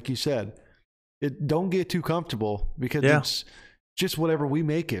is, but like you said, don't get too comfortable, because it's just whatever we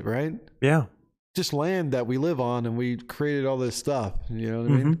make it, right? Yeah. Just land that we live on, and we created all this stuff. You know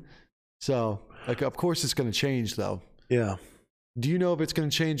what I mean? So, like, of course it's going to change, though. Yeah. Do you know if it's going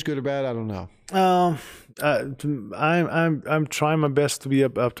to change, good or bad? I don't know. I'm trying my best to be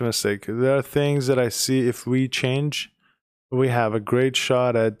optimistic. There are things that I see, if we change, we have a great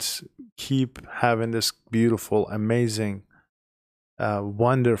shot at keep having this beautiful, amazing,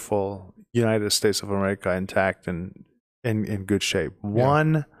 wonderful United States of America intact and in good shape. Yeah.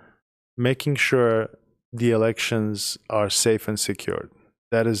 One, making sure the elections are safe and secured.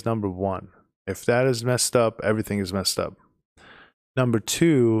 That is number one. If that is messed up, everything is messed up. Number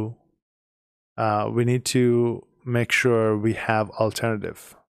two, we need to make sure we have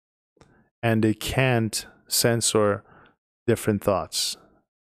alternative, and they can't censor different thoughts.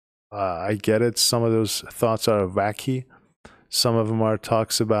 I get it. Some of those thoughts are wacky. Some of them are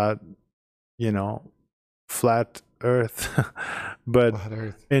talks about, flat earth. But flat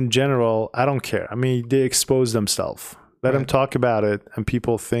earth. In general, I don't care. I mean, they expose themselves. Let them talk about it, and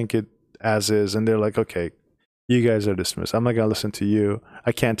people think it as is, and they're like, okay, you guys are dismissed. I'm not gonna listen to you.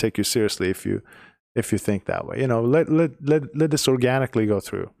 I can't take you seriously if you think that way. Let this organically go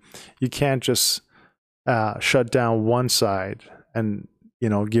through. You can't just shut down one side and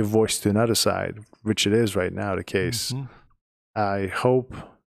give voice to another side, which it is right now the case. Mm-hmm. I hope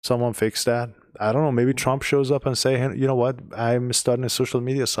someone fixes that. I don't know, maybe Trump shows up and say, hey, you know what, I'm starting a social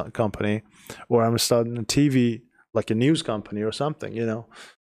media company, or I'm starting a TV, like a news company or something,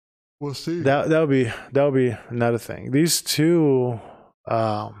 We'll see. That'll be another thing. These two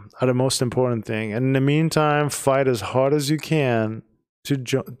are the most important thing. And in the meantime, fight as hard as you can to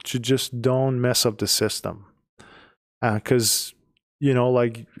just don't mess up the system. Because,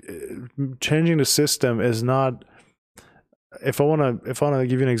 changing the system is not, if I want to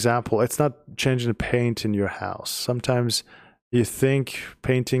give you an example, it's not changing the paint in your house. Sometimes you think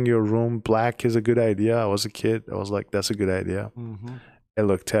painting your room black is a good idea. I was a kid. I was like, that's a good idea. Mm-hmm. It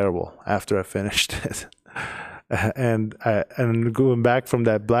looked terrible after I finished it. and going back from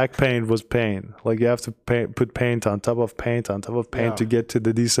that, black paint was pain. Like, you have to put paint on top of paint on top of paint to get to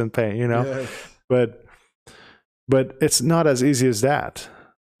the decent paint, Yes. But it's not as easy as that.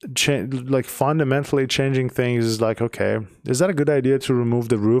 Fundamentally changing things is like, okay, is that a good idea to remove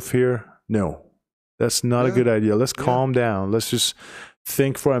the roof here? No, that's not a good idea. Let's calm down. Let's just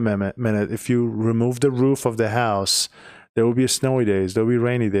think for a minute. If you remove the roof of the house, there will be snowy days, there will be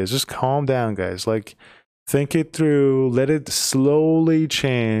rainy days. Just calm down, guys. Like, think it through. Let it slowly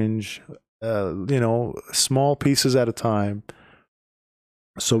change, small pieces at a time,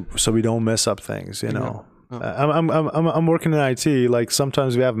 so we don't mess up things, I'm working in IT. Like,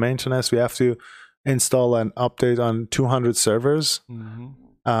 sometimes we have maintenance. We have to install an update on 200 servers. Mm-hmm.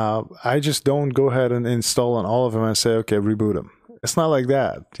 I just don't go ahead and install on all of them and say, okay, reboot them. It's not like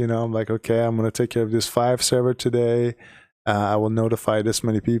that. I'm like, okay, I'm going to take care of this 5 server today. I will notify this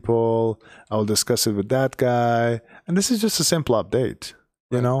many people. I will discuss it with that guy. And this is just a simple update,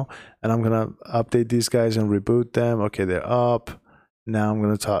 and I'm going to update these guys and reboot them. Okay, they're up. Now I'm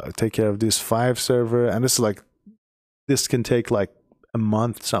going to take care of this 5 server. And this can take like a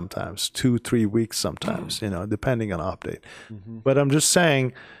month sometimes, 2-3 weeks sometimes, depending on update. Mm-hmm. But I'm just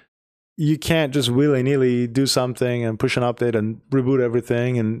saying, you can't just willy-nilly do something and push an update and reboot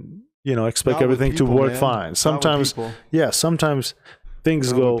everything and, expect everything to work fine. Sometimes, sometimes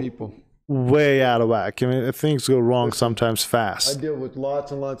things go way out of whack. I mean, things go wrong sometimes fast. I deal with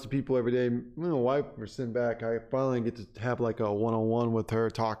lots and lots of people every day. My wife was sitting back. I finally get to have like a one-on-one with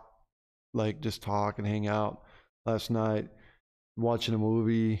her, talk and hang out. Last night, watching a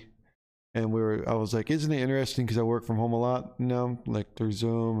movie, and I was like, isn't it interesting, because I work from home a lot, like through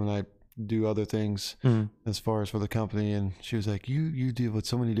Zoom, and I do other things as far as for the company. And she was like, you deal with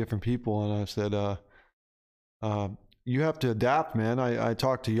so many different people. And I said, you have to adapt, man. I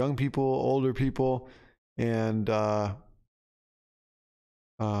talk to young people, older people, and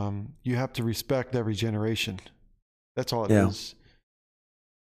you have to respect every generation. That's all it is.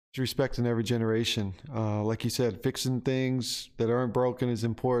 It's respecting every generation. Like you said, fixing things that aren't broken is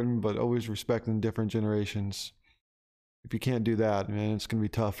important, but always respecting different generations. If you can't do that, man, it's going to be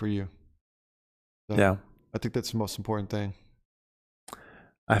tough for you. So I think that's the most important thing.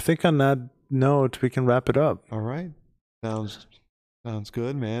 I think on that note, we can wrap it up. All right. Sounds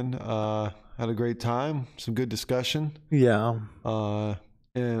good, man. Had a great time. Some good discussion. Yeah. And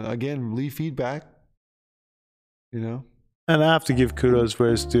again, leave feedback. And I have to give kudos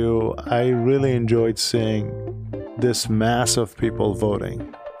where it's due. I really enjoyed seeing this mass of people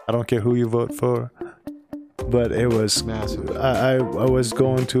voting. I don't care who you vote for, but it was massive. I was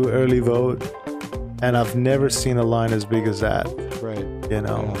going to early vote, and I've never seen a line as big as that. Right.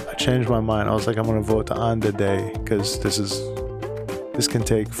 I changed my mind. I was like, I'm going to vote on the day, because this can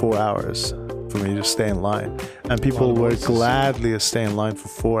take 4 hours for me to stay in line. And people were gladly stay in line for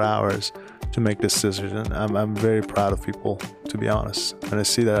 4 hours to make this decision. I'm very proud of people, to be honest. And I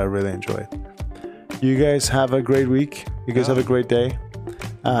see that I really enjoy it. You guys have a great week. You guys have a great day.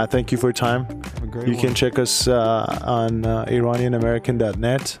 Thank you for your time. You can check us on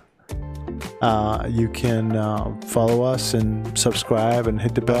IranianAmerican.net. You can follow us and subscribe and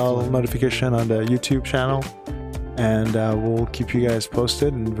hit the bell notification on the YouTube channel. And we'll keep you guys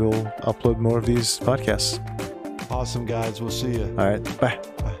posted, and we'll upload more of these podcasts. Awesome, guys. We'll see you. All right. Bye.